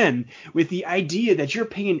 Again, with the idea that you're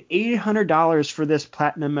paying $800 for this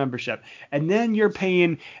platinum membership, and then you're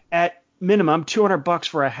paying at minimum $200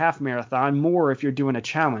 for a half marathon, more if you're doing a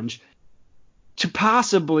challenge, to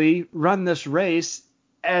possibly run this race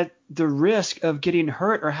at the risk of getting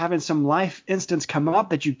hurt or having some life instance come up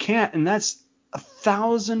that you can't, and that's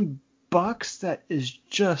 $1,000. That is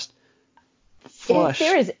just flush. If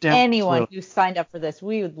there is down anyone throat. who signed up for this,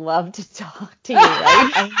 we would love to talk to you,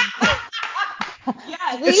 right?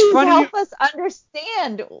 Yes. Please funny help us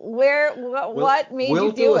understand what made we'll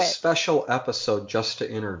you do a it. special episode just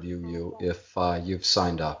to interview you if you've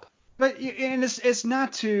signed up. But and it's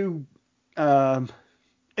not to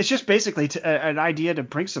it's just basically an idea to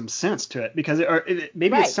bring some sense to it, because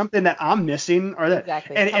maybe Right. it's something that I'm missing, or that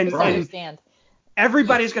Exactly. and Help us Right. understand.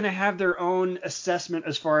 everybody's going to have their own assessment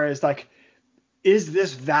as far as, like, is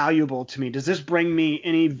this valuable to me? Does this bring me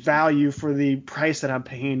any value for the price that I'm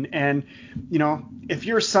paying? And, if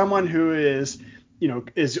you're someone who is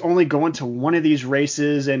only going to one of these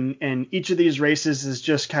races, and each of these races is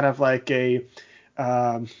just kind of like either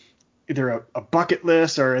a bucket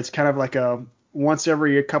list, or it's kind of like a once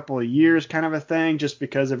every couple of years kind of a thing, just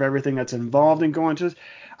because of everything that's involved in going to this,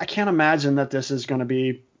 I can't imagine that this is going to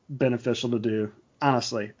be beneficial to do.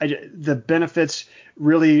 Honestly, the benefits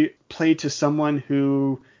really play to someone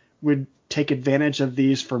who would take advantage of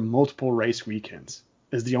these for multiple race weekends.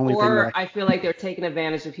 Is the only thing Or that I feel like they're taking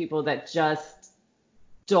advantage of people that just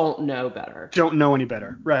don't know better. don't know any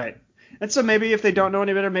better, right? And so maybe if they don't know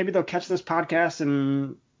any better, maybe they'll catch this podcast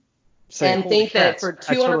and say, And "Holy think that cats, for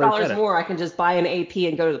I totally $200 get it." more, I can just buy an AP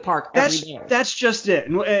and go to the park every day. That's just it.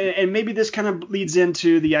 And maybe this kind of leads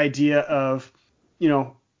into the idea of,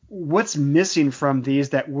 what's missing from these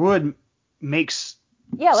that would make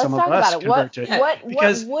Yeah, let's some talk of us about it. convert to it. What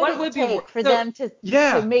what would would it be take for so- them to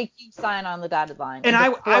Yeah. make you sign on the dotted line? And to I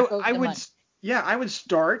fork over I the would money? I would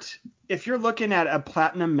start, if you're looking at a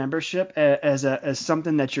platinum membership as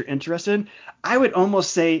something that you're interested in, I would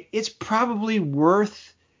almost say it's probably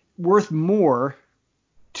worth more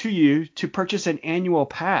to you to purchase an annual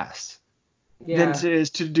pass than it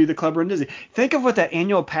is to do the Club Run Disney. Think of what that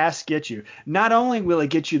annual pass gets you. Not only will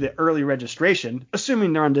it get you the early registration,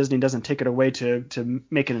 assuming Run Disney doesn't take it away to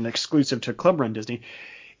make it an exclusive to Club Run Disney,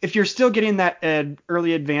 if you're still getting that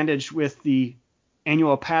early advantage with the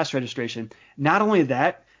annual pass registration, not only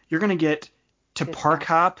that, you're going to get to park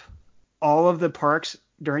hop all of the parks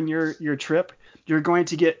during your trip. You're going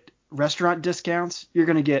to get restaurant discounts. You're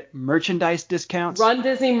going to get merchandise discounts. Run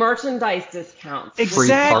Disney merchandise discounts.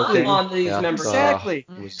 Exactly. On these memberships. Exactly.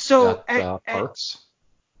 So at parks.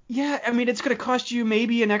 Yeah, I mean, it's going to cost you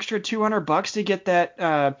maybe an extra $200 to get that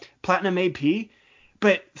platinum AP.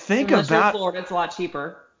 But Unless you're in Florida, it's a lot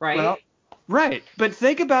cheaper, right? Well, right. But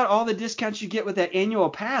think about all the discounts you get with that annual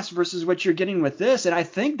pass versus what you're getting with this. And I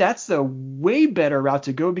think that's the way better route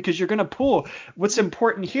to go, because you're going to pull. What's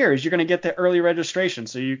important here is you're going to get the early registration.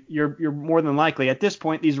 So you're more than likely, at this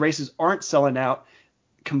point, these races aren't selling out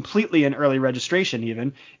completely in early registration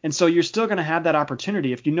even. And so you're still going to have that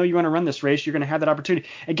opportunity. If you know you want to run this race, you're going to have that opportunity.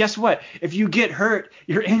 And guess what? If you get hurt,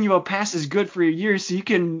 your annual pass is good for a year, so you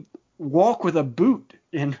can walk with a boot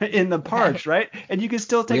in the parks, right? And you can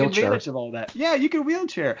still take advantage of all that. Yeah, you can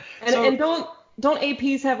wheelchair. And don't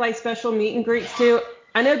APs have like special meet and greets too?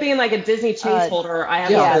 I know, being like a Disney Chase holder, I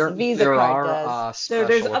have Visa there card are does. So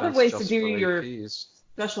there's other events ways to just do for your APs.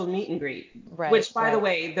 special meet and greet. Right, Which, by the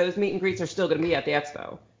way, those meet and greets are still going to be at the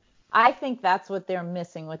expo. I think that's what they're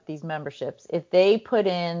missing with these memberships. If they put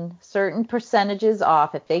in certain percentages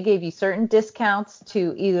off, if they gave you certain discounts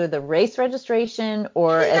to either the race registration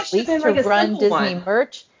or at least to like Run Disney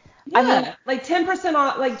merch. Yeah, I mean, like 10%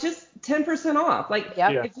 off, like just 10% off. Like,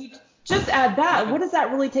 if you just add that, what is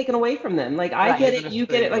that really taking away from them? Like, I get it, you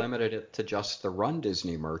get it. Like, limited it to just the Run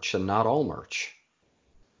Disney merch and not all merch.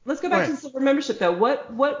 Let's go back Right. to the silver membership though.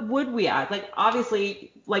 What would we add? Like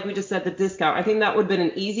obviously, like we just said, the discount. I think that would have been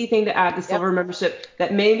an easy thing to add to silver membership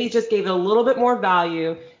that maybe just gave it a little bit more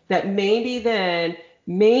value. That maybe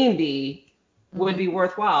would be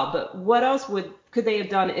worthwhile. But what else could they have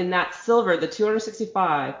done in that silver, the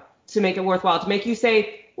 265, to make it worthwhile? To make you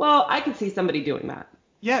say, well, I could see somebody doing that.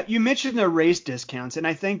 Yeah, you mentioned the race discounts, and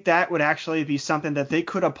I think that would actually be something that they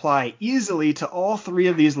could apply easily to all three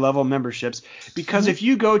of these level memberships. Because if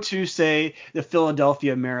you go to, say, the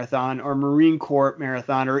Philadelphia Marathon or Marine Corps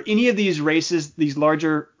Marathon or any of these races, these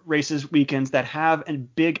larger races weekends that have a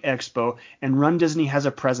big expo and Run Disney has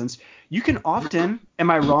a presence, you can often,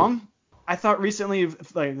 am I wrong? I thought recently,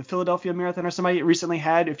 like the Philadelphia Marathon or somebody recently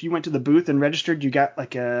had, if you went to the booth and registered, you got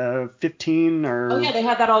like a 15 or. Oh yeah, they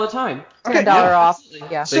had that all the time. Okay, $10 yeah. off.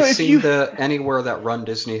 Yeah. So They if seem you to anywhere that Run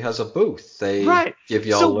Disney has a booth, they right, give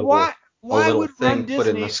you so a why little would thing Run put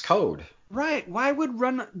in Disney this code. right? Why would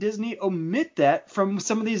Run Disney omit that from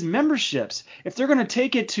some of these memberships? If they're going to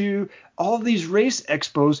take it to all of these race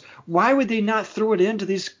expos, why would they not throw it into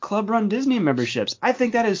these Club Run Disney memberships? I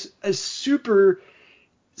think that is a super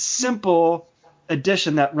simple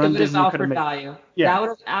addition that Run It would have Disney could have offered made. value. Yeah. That would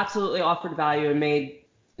have absolutely offered value and made,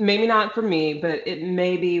 maybe not for me, but it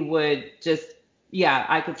maybe would just, yeah,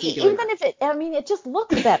 I could see doing Even that. if it just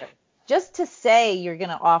looks better. Just to say you're going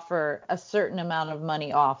to offer a certain amount of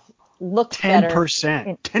money off looks better.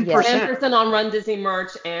 10%. 10%. 10% on Run Disney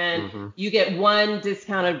merch, and you get one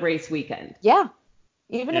discounted race weekend. Yeah.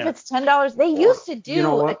 Even if it's $10, they used to do you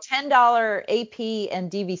know a what? $10 AP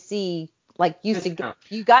and DVC, like used to Discount.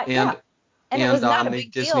 get, you got, And and it was not on a the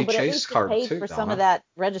big Disney deal, but at Chase least it card paid too, for some Donna. of that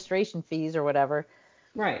registration fees or whatever.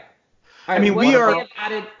 Right. All right. I mean,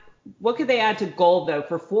 What could they add to gold though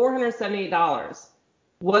for $478?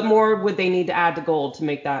 What more would they need to add to gold to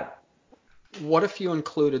make that? What if you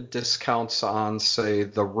included discounts on, say,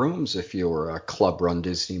 the rooms if you were a Club Run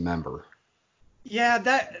Disney member? Yeah,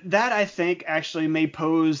 that I think actually may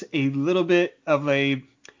pose a little bit of a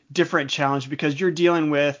different challenge because you're dealing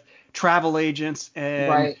with travel agents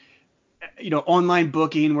and online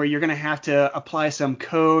booking where you're going to have to apply some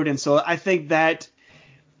code, and so I think that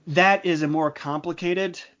is a more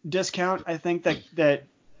complicated discount. I think that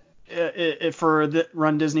for the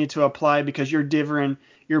Run Disney to apply because you're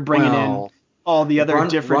bringing in all the other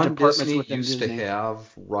different departments Disney within used Disney. to have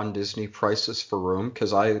Run Disney prices for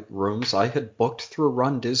rooms. I had booked through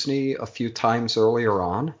Run Disney a few times earlier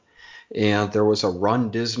on, and there was a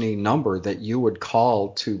Run Disney number that you would call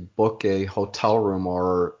to book a hotel room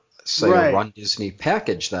or say a Run Disney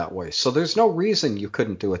package that way. So there's no reason you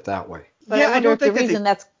couldn't do it that way. But I wonder if the reason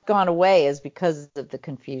that's gone away is because of the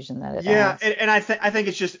confusion that it has. And I think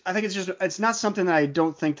it's not something that I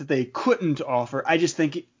don't think that they couldn't offer. I just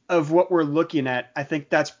think of what we're looking at, I think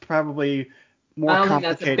that's probably more complicated. I don't think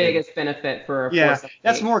that's the biggest benefit for a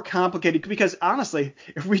that's more complicated because honestly,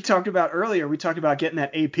 if we talked about getting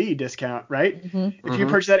that AP discount, right? If you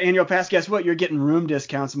purchase that annual pass, guess what? You're getting room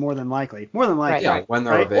discounts more than likely. Right. Yeah, when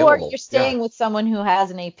they're available. Or you're staying with someone who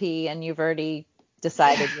has an AP and you've already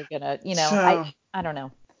decided you're gonna, I don't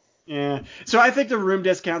know. Yeah. So I think the room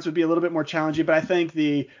discounts would be a little bit more challenging, but I think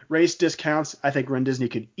the race discounts, I think Run Disney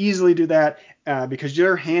could easily do that because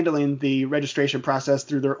you're handling the registration process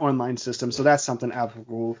through their online system. So that's something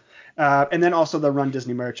applicable. And then also the Run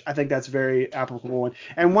Disney merch. I think that's very applicable.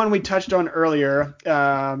 And one we touched on earlier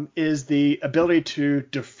is the ability to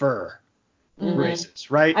defer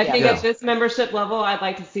races, right? I think at this membership level, I'd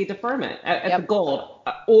like to see deferment at the gold.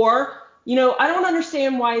 Or I don't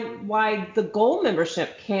understand why the gold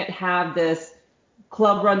membership can't have this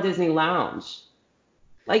Club Run Disney Lounge.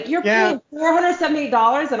 Like you're paying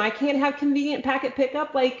 $478 and I can't have convenient packet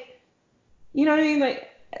pickup. Like, you know what I mean? Like,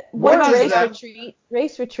 what about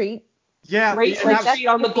race retreat? Yeah, race retreat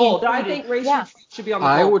on the gold. I think race retreat should be on the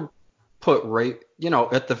gold. I would put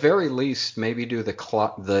at the very least, maybe do the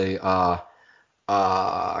club, the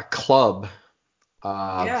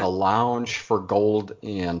lounge for gold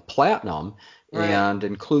and platinum, and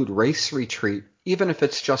include race retreat, even if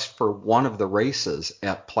it's just for one of the races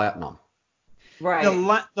at platinum. Right.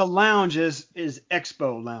 The lounge is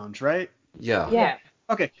Expo Lounge, right? Yeah.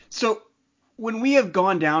 Okay, so when we have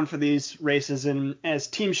gone down for these races and as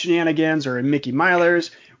Team Shenanigans or Mickey Milers,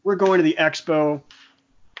 we're going to the Expo.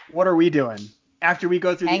 What are we doing? After we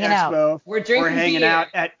go through the Expo, we're hanging out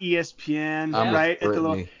at ESPN, right? At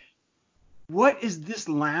the what is this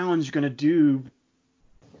lounge going to do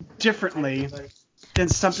differently than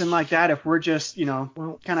something like that if we're just,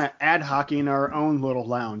 kind of ad hocing our own little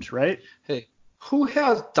lounge, right? Hey,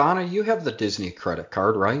 Donna, you have the Disney credit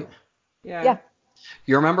card, right? Yeah.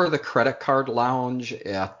 You remember the credit card lounge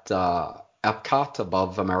at Epcot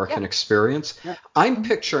above American Experience. Yeah. I'm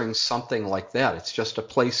picturing something like that. It's just a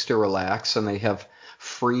place to relax, and they have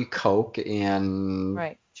free Coke and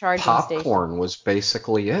Right. Charging popcorn station. was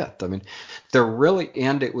basically it. I mean,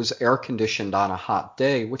 and it was air conditioned on a hot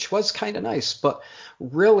day, which was kind of nice, but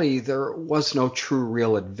really there was no true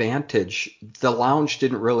real advantage. The lounge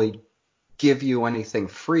didn't really give you anything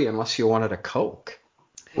free unless you wanted a Coke,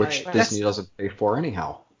 which Right. Disney doesn't pay for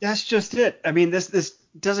anyhow. That's just it. I mean, this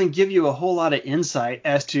doesn't give you a whole lot of insight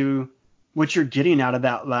as to what you're getting out of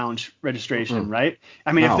that lounge registration, right?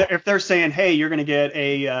 I mean, No. if they're saying, hey, you're going to get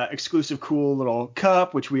a exclusive cool little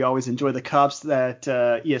cup, which we always enjoy the cups that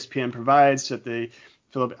ESPN provides at the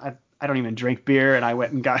Philip. I don't even drink beer, and I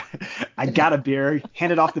went and got a beer,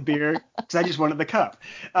 handed off the beer because I just wanted the cup.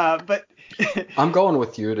 But I'm going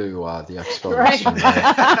with you to the expo.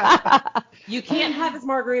 Right. You can't have his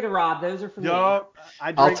margarita, Rob. Those are for me. no,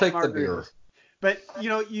 I drink I'll take margaritas. the beer. But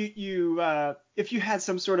you if you had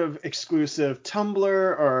some sort of exclusive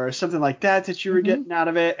tumbler or something like that you were getting out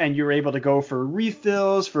of it, and you were able to go for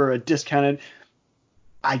refills for a discounted,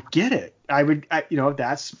 I get it.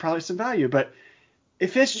 That's probably some value. But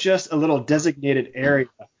if it's just a little designated area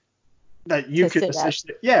that you To could sit at.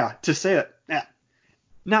 essentially, to say that,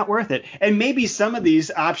 not worth it. And maybe some of these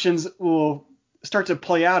options will start to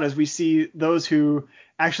play out as we see those who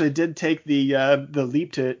actually did take the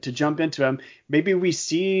leap to jump into them. Maybe we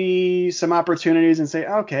see some opportunities and say,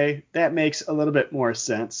 okay, that makes a little bit more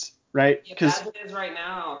sense, right? As it is right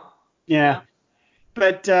now. Yeah.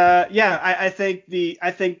 But I think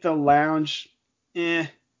the lounge,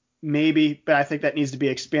 maybe, but I think that needs to be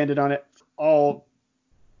expanded on it. All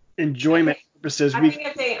enjoyment purposes. I think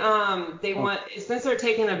if they want, since they're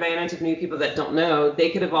taking advantage of new people that don't know,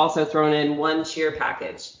 they could have also thrown in one cheer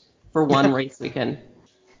package for one race weekend.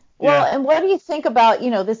 Well, Yeah. and what do you think about,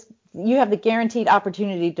 this, you have the guaranteed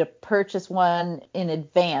opportunity to purchase one in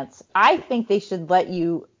advance. I think they should let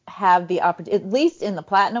you have the opportunity, at least in the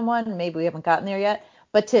platinum one, maybe we haven't gotten there yet,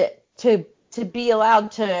 but to be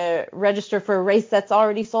allowed to register for a race that's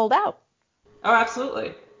already sold out. Oh,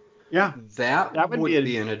 absolutely. Yeah. That would would be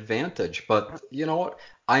be an advantage, but you know what?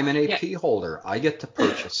 I'm an AP holder. I get to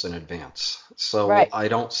purchase in advance, so Right. I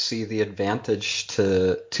don't see the advantage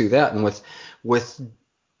to that. And with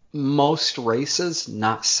most races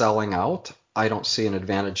not selling out, I don't see an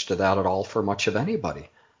advantage to that at all for much of anybody,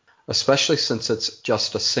 especially since it's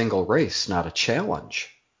just a single race, not a challenge.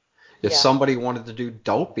 If somebody wanted to do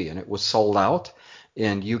Dopey and it was sold out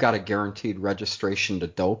and you got a guaranteed registration to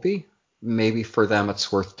Dopey, maybe for them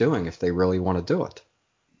it's worth doing if they really want to do it.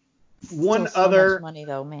 One Still other so much money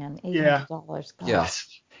though, man. $800. God. Yes.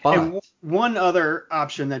 And one other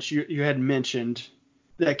option that you had mentioned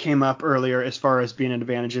that came up earlier as far as being an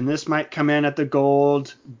advantage, and this might come in at the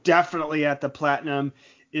gold, definitely at the platinum,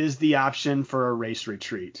 is the option for a race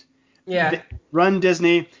retreat. Yeah. Run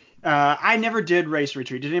Disney. I never did race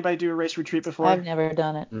retreat. Did anybody do a race retreat before? I've never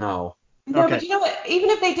done it. No. No, Okay. but you know what?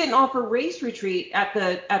 Even if they didn't offer race retreat at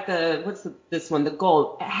the this one, the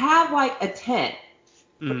gold, have like a tent.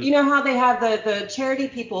 You know how they have the charity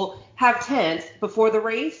people have tents before the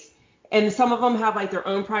race, and some of them have like their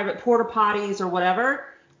own private porta potties or whatever.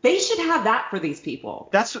 They should have that for these people.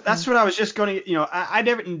 That's what I was just going to, I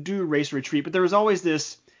didn't do race retreat, but there was always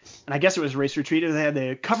this, and I guess it was race retreat. They had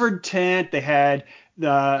the covered tent, they had They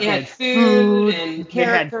had food and they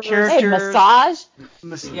had characters. characters. Hey,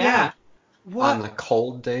 massage. Yeah. What? On the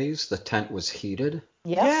cold days, the tent was heated.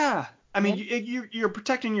 Yep. Yeah. I mean, you're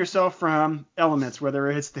protecting yourself from elements, whether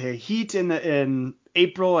it's the heat in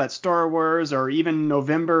April at Star Wars or even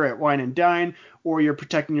November at Wine and Dine, or you're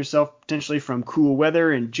protecting yourself potentially from cool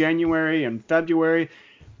weather in January and February.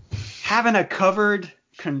 Having a covered,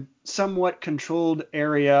 somewhat controlled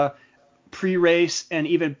area pre-race and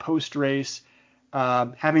even post-race,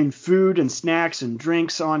 having food and snacks and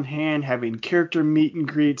drinks on hand, having character meet and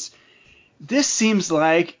greets. This seems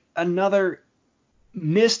like another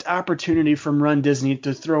missed opportunity from Run Disney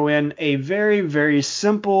to throw in a very, very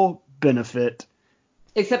simple benefit.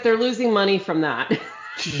 Except they're losing money from that.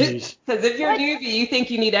 Jeez. Because if you're a newbie, you think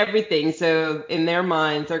you need everything. So in their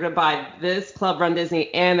minds, they're going to buy this Club Run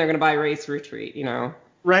Disney and they're going to buy Race Retreat,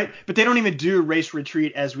 Right? But they don't even do Race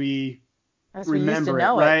Retreat as we As we used to remember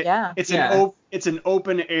know it, right? Yeah. It's an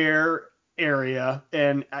open air area,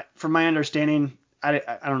 and from my understanding, I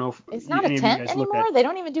don't know if It's not any a of you tent guys looked anymore? at. They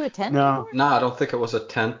don't even do a tent No. anymore? No, I don't think it was a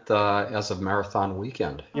tent as of Marathon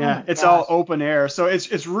weekend. Yeah, my it's gosh. all open air. So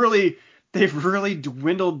it's really, they've really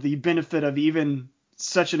dwindled the benefit of even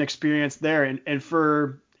such an experience there. And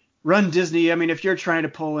for Run Disney, I mean, if you're trying to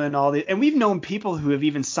pull in all the, and we've known people who have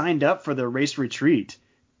even signed up for the race retreat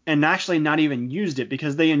and actually not even used it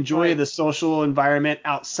because they enjoy Right. the social environment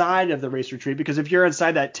outside of the race retreat. Because if you're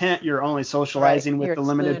inside that tent, you're only socializing with You're the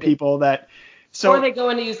limited excluded. people that. Or So, they go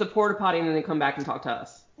in to use the porta potty and then they come back and talk to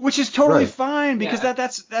us. which is totally Right. fine because Yeah.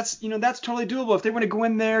 that's that's totally doable. If they want to go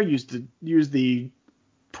in there, use the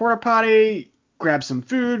porta potty, grab some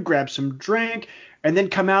food, grab some drink, and then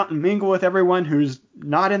come out and mingle with everyone who's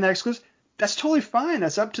not in that exclusive, that's totally fine.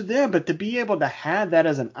 That's up to them. But to be able to have that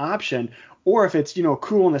as an option, or if it's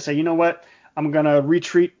cool and to say, you know what, I'm gonna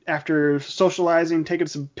retreat after socializing, taking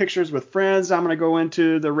some pictures with friends. I'm gonna go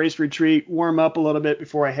into the race retreat, warm up a little bit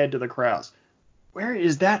before I head to the crowds. Where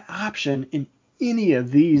is that option in any of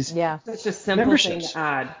these Yeah. It's just a simple thing memberships? to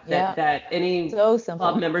add Yeah. that any So simple.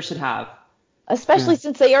 club member should have. Especially Yeah.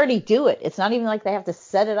 since they already do it. It's not even like they have to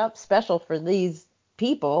set it up special for these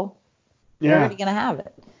people. They're Yeah. already going to have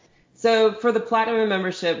it. So for the platinum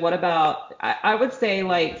membership, what about, I would say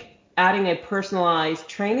like adding a personalized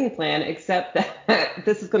training plan, except that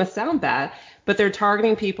this is going to sound bad, but they're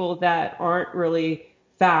targeting people that aren't really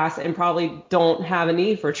fast and probably don't have a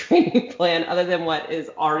need for a training plan other than what is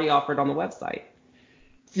already offered on the website.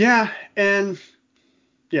 Yeah, and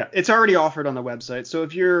yeah, it's already offered on the website. So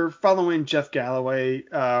if you're following Jeff Galloway,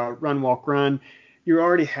 Run Walk Run, you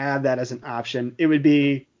already have that as an option. It would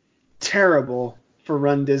be terrible for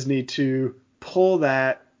Run Disney to pull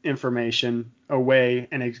that information away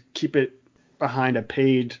and keep it behind a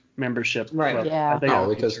paid membership. Right. level. Yeah. I think that No, would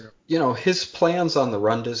be because terrible. his plans on the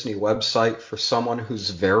Run Disney website for someone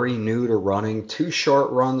who's very new to running, 2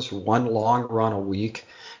 short runs, 1 long run a week,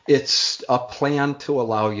 it's a plan to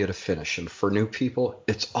allow you to finish. And for new people,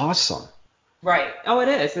 it's awesome. Right. Oh, it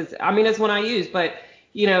is. It's one I use, but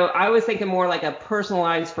I was thinking more like a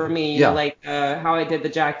personalized for me, Yeah. like how I did the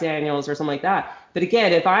Jack Daniels or something like that. But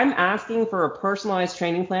again, if I'm asking for a personalized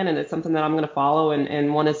training plan and it's something that I'm going to follow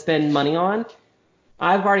and want to spend money on,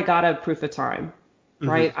 I've already got a proof of time,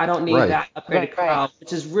 right? I don't need Right. that upgraded Right. crowd,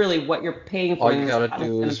 which is really what you're paying for All in you this got to platinum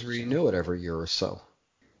do is membership. renew it every year or so.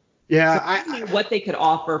 Yeah, So I don't know what they could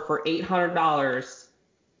offer for $800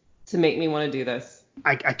 to make me want to do this.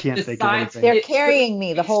 I can't think of Besides, anything. They're carrying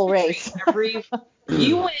me the whole race.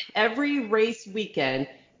 You went every race weekend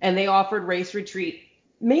and they offered race retreat.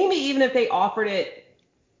 Maybe even if they offered it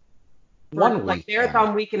for One like weekend.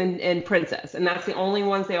 marathon weekend and Princess, and that's the only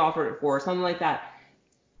ones they offered it for, something like that.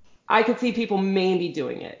 I could see people maybe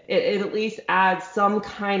doing it. It at least adds some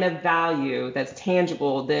kind of value that's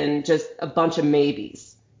tangible than just a bunch of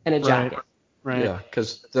maybes and a jacket. Right. Yeah,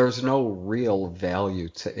 because there's no real value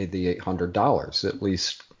to the $800, at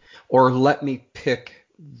least. Or let me pick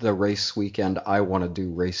the race weekend I want to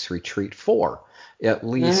do race retreat for. At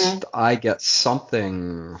least I get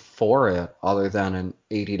something for it other than an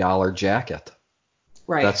 $80 jacket.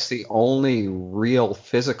 Right. That's the only real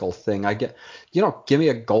physical thing I get. Give me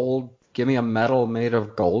a medal made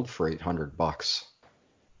of gold for $800.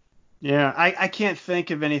 Yeah, I can't think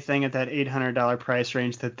of anything at that $800 price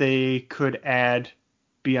range that they could add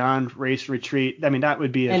beyond race retreat. I mean, that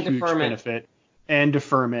would be a And huge deferment. benefit. And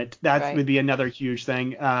deferment. That Right. would be another huge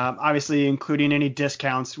thing. Obviously, including any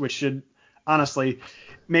discounts, which should honestly,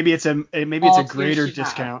 maybe it's a All tiers greater should have.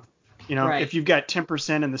 discount. Right. If you've got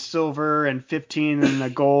 10% in the silver and 15 in the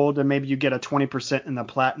gold, and maybe you get a 20% in the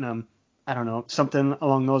platinum. I don't know, something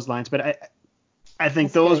along those lines. But I think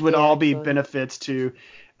That's a good those would idea, all be actually. benefits to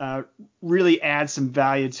really add some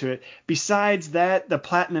value to it. Besides that, the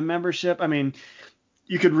platinum membership, I mean,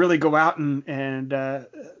 you could really go out and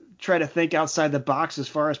try to think outside the box as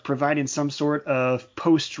far as providing some sort of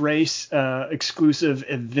post-race exclusive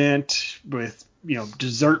event with,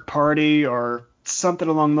 dessert party or something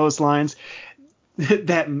along those lines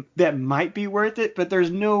that might be worth it. But there's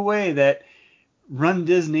no way that Run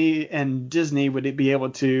Disney and Disney would be able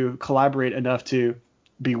to collaborate enough to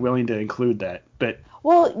be willing to include that. But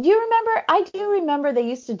Well, I do remember they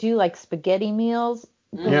used to do like spaghetti meals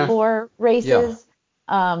Yeah. before races,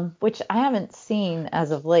 which I haven't seen as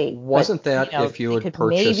of late. Wasn't but, that if you they had could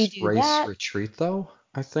maybe purchased do Race that. Retreat, though?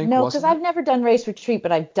 I think, No, because wasn't I've it? never done race retreat,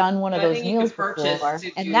 but I've done one of I those think you meals could purchase before, to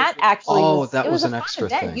do and that it. actually Oh, was that it was was a an fun extra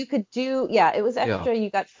event. thing. You could do, it was extra. You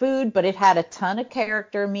got food, but it had a ton of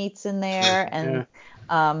character meats in there, and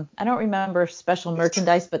I don't remember special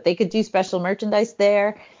merchandise, but they could do special merchandise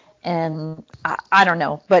there. And I don't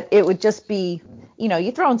know, but it would just be,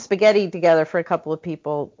 you throwing spaghetti together for a couple of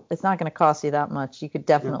people, it's not going to cost you that much. You could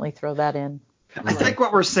definitely throw that in. I think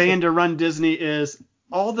what we're saying to Run Disney is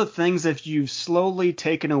all the things that you've slowly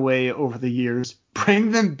taken away over the years,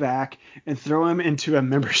 bring them back and throw them into a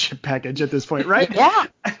membership package at this point, right? Yeah.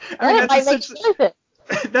 I mean, It might make it worth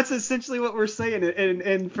it. that's essentially what we're saying.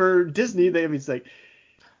 And for Disney, it's like,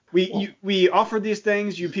 we offered these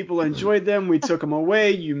things, you people enjoyed them, we took them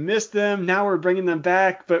away, you missed them, now we're bringing them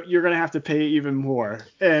back, but you're going to have to pay even more.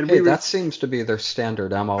 And Hey, that seems to be their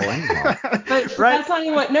standard MO anyhow. But Right. that's not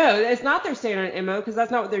even what, no, it's not their standard MO because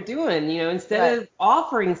that's not what they're doing. Instead of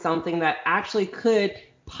offering something that actually could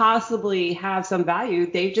possibly have some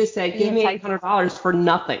value, they've just said, give me $800 for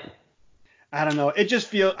nothing. I don't know.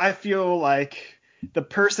 I feel like the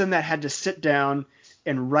person that had to sit down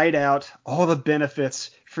and write out all the benefits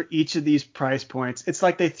for each of these price points. It's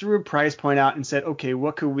like they threw a price point out and said, okay,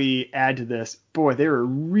 what could we add to this? Boy, they were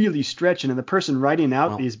really stretching. And the person writing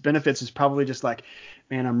out these benefits is probably just like,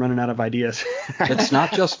 man, I'm running out of ideas. It's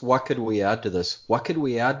not just what could we add to this. What could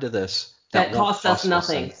we add to this that costs us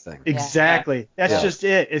nothing? Anything? Exactly. That's just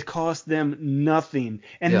it. It costs them nothing.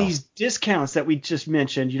 And these discounts that we just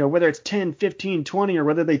mentioned, whether it's 10, 15, 20, or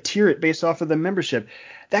whether they tier it based off of the membership,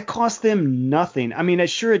 that costs them nothing. I mean,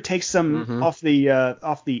 it takes some off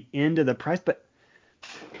the end of the price, but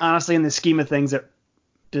honestly, in the scheme of things,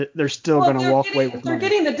 they're still going to walk away with money. They're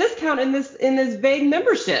getting the discount in this vague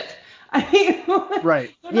membership. I mean,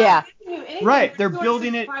 Right. They're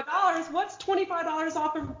building it. $5. What's $25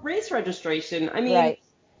 off of race registration? I mean,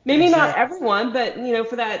 Maybe not everyone, but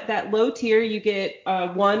for that low tier, you get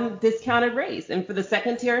one discounted race, and for the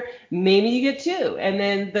second tier, maybe you get two, and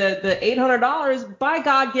then the $800, by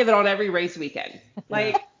God, give it on every race weekend.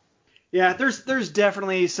 Yeah, there's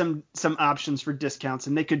definitely some options for discounts,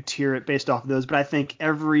 and they could tier it based off of those, but I think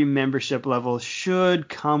every membership level should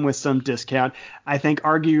come with some discount. I think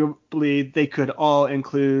arguably they could all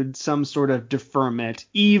include some sort of deferment,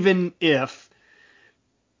 even if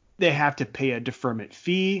they have to pay a deferment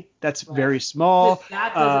fee. That's very small.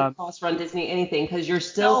 That doesn't cost runDisney anything because you're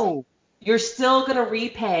still going to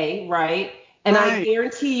repay, right? And I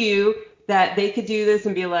guarantee you that they could do this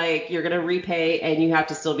and be like, you're going to repay and you have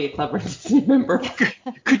to still be a Club runDisney member.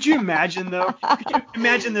 Could you imagine, though? Could you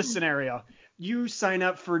imagine this scenario? You sign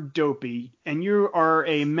up for Dopey and you are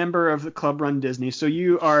a member of the Club runDisney. So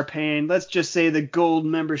you are paying, let's just say the gold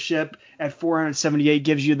membership at $478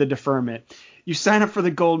 gives you the deferment. You sign up for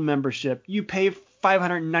the gold membership. You pay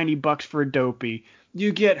 $590 for Dopey.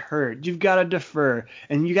 You get hurt. You've got to defer.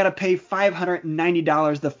 And you got to pay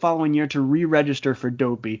 $590 the following year to re-register for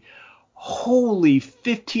Dopey. Holy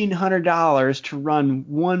 $1,500 to run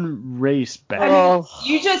one race back. I mean,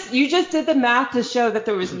 you just did the math to show that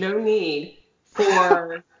there was no need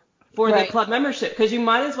for the club membership because you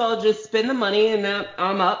might as well just spend the money and then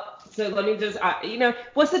I'm up. So let me just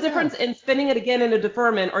what's the difference in spending it again in a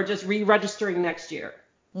deferment or just re-registering next year?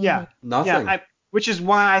 Yeah, nothing. Yeah, which is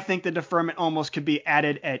why I think the deferment almost could be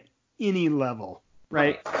added at any level,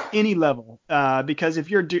 right? Any level, because if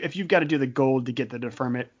you've got to do the gold to get the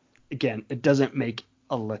deferment. Again, it doesn't make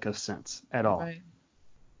a lick of sense at all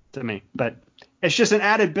to me. But it's just an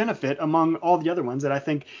added benefit among all the other ones that I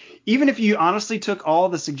think, even if you honestly took all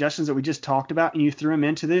the suggestions that we just talked about and you threw them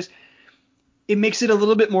into this, it makes it a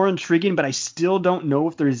little bit more intriguing. But I still don't know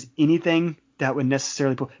if there's anything that would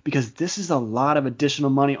necessarily put, because this is a lot of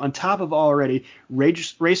additional money on top of already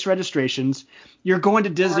race registrations. You're going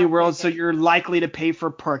to Disney World, so you're likely to pay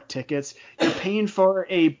for park tickets. You're paying for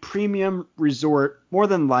a premium resort, more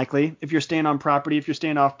than likely, if you're staying on property. If you're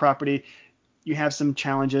staying off property, you have some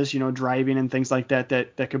challenges, driving and things like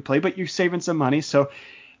that could play, but you're saving some money. So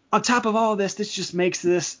on top of all of this, this just makes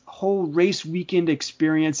this whole race weekend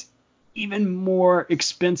experience even more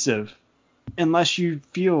expensive unless you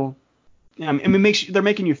feel they're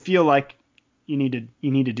making you feel like you need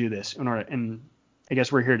to do this in order. And I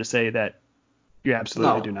guess we're here to say that you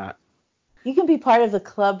absolutely do not. You can be part of the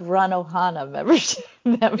Club Run Ohana membership.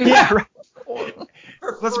 Yeah, right.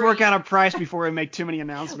 Let's work out a price before we make too many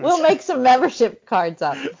announcements. We'll make some membership cards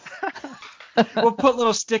up. We'll put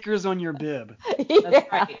little stickers on your bib.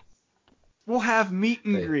 That's right. We'll have meet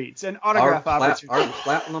and greets and autograph opportunities.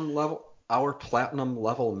 Our platinum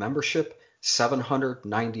level membership,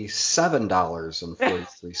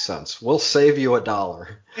 $797.43. We'll save you $1.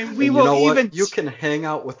 And we will you can hang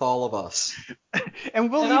out with all of us.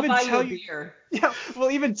 And we'll even tell you beer. Yeah, we'll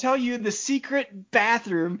even tell you the secret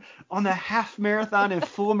bathroom on the half marathon and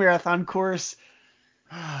full marathon course.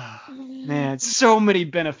 Man, so many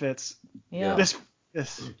benefits. Yeah. This.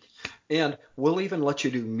 And we'll even let you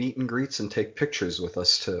do meet and greets and take pictures with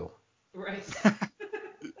us too. Right.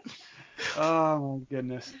 Oh my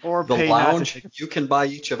goodness. Or the pay lounge, you can buy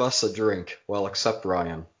each of us a drink. Well, except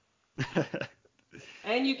Ryan.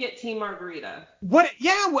 And you get Team Margarita. What?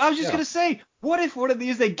 Yeah, I was just gonna say, what if one of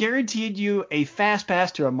these they guaranteed you a fast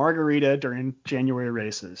pass to a margarita during January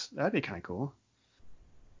races? That'd be kind of cool.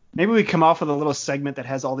 Maybe we come off with a little segment that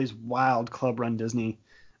has all these wild Club runDisney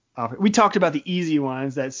We talked about the easy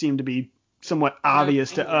ones that seem to be somewhat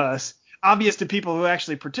obvious to us, obvious to people who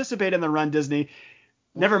actually participate in the Run Disney.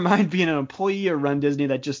 Never mind being an employee of Run Disney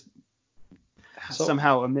that just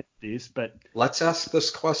somehow omit these. But let's ask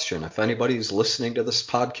this question. If anybody's listening to this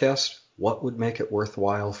podcast, what would make it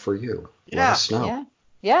worthwhile for you? Let us know.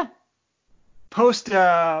 Yeah. Post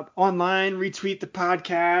online, retweet the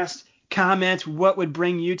podcast, comment what would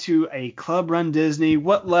bring you to a Club Run Disney,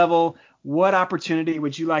 what level, what opportunity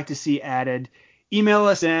would you like to see added. Email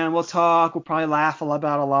us in. We'll talk. We'll probably laugh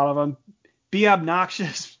about a lot of them. Be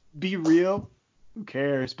obnoxious. Be real. Who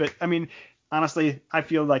cares? But, I mean, honestly, I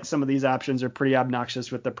feel like some of these options are pretty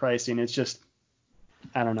obnoxious with the pricing. It's just,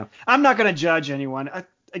 I don't know. I'm not going to judge anyone.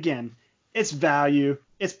 Again, it's value.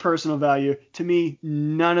 It's personal value. To me,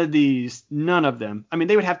 none of them. I mean,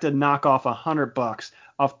 they would have to knock off $100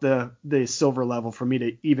 off the silver level for me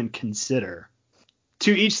to even consider.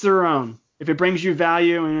 To each their own. If it brings you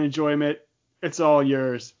value and enjoyment, it's all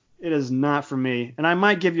yours. It is not for me. And I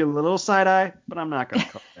might give you a little side eye, but I'm not going to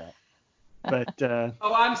call that. But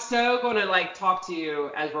I'm so going to like talk to you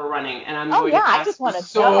as we're running, and I'm Oh going yeah, to I ask just want to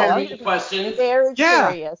so know. many questions. Very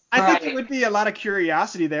curious. I think there would be a lot of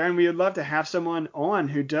curiosity there, and we would love to have someone on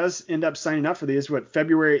who does end up signing up for these.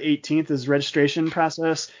 February 18th is registration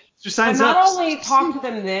process. So signs and not up. only talk to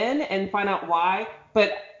them then and find out why,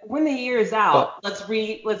 but when the year is out, let's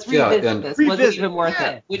revisit this. Was it even worth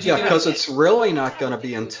it? Because it's really not going to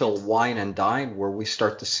be until Wine and Dine where we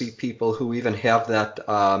start to see people who even have that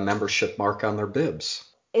membership mark on their bibs.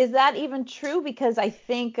 Is that even true? Because I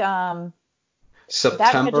think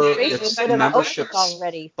September, it's membership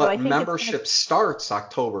already. So but membership starts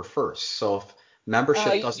October 1st. So if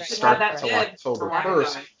membership doesn't start until October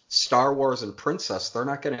 1st, Star Wars and Princess, they're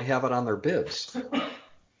not going to have it on their bibs.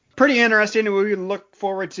 Pretty interesting. We look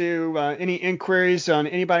forward to any inquiries on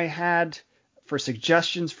anybody had for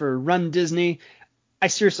suggestions for Run Disney. I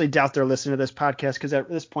seriously doubt they're listening to this podcast because at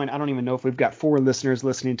this point, I don't even know if we've got 4 listeners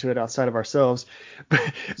listening to it outside of ourselves. But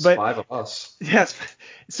 5 of us. Yes.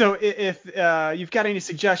 So if you've got any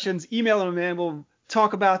suggestions, email them in. We'll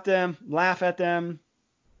talk about them, laugh at them.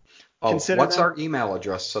 What's our email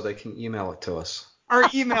address so they can email it to us? Our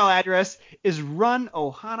email address is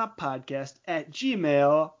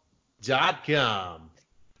runohanapodcast@gmail.com.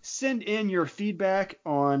 Send in your feedback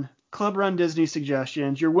on Club Run Disney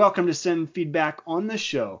suggestions. You're welcome to send feedback on the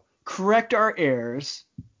show. Correct our errors,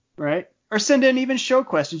 right? Or send in even show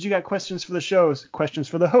questions. You got questions for the shows, questions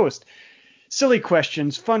for the host. Silly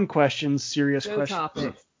questions, fun questions, serious questions.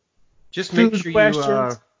 Topics. Just make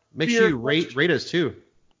sure you rate us too.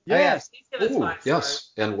 Yes.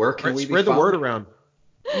 Yes. And where can we spread the word around?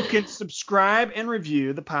 You can subscribe and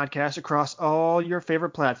review the podcast across all your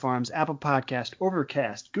favorite platforms: Apple Podcast,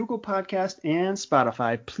 Overcast, Google Podcast, and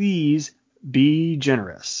Spotify. Please be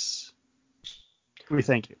generous. We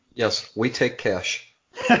thank you. Yes, we take cash.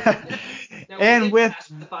 And with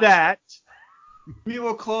that, we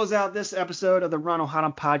will close out this episode of the Run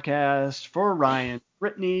Ohana podcast. For Ryan,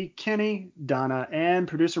 Brittany, Kenny, Donna, and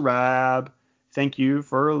producer Rob, thank you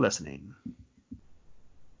for listening.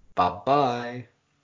 Bye-bye.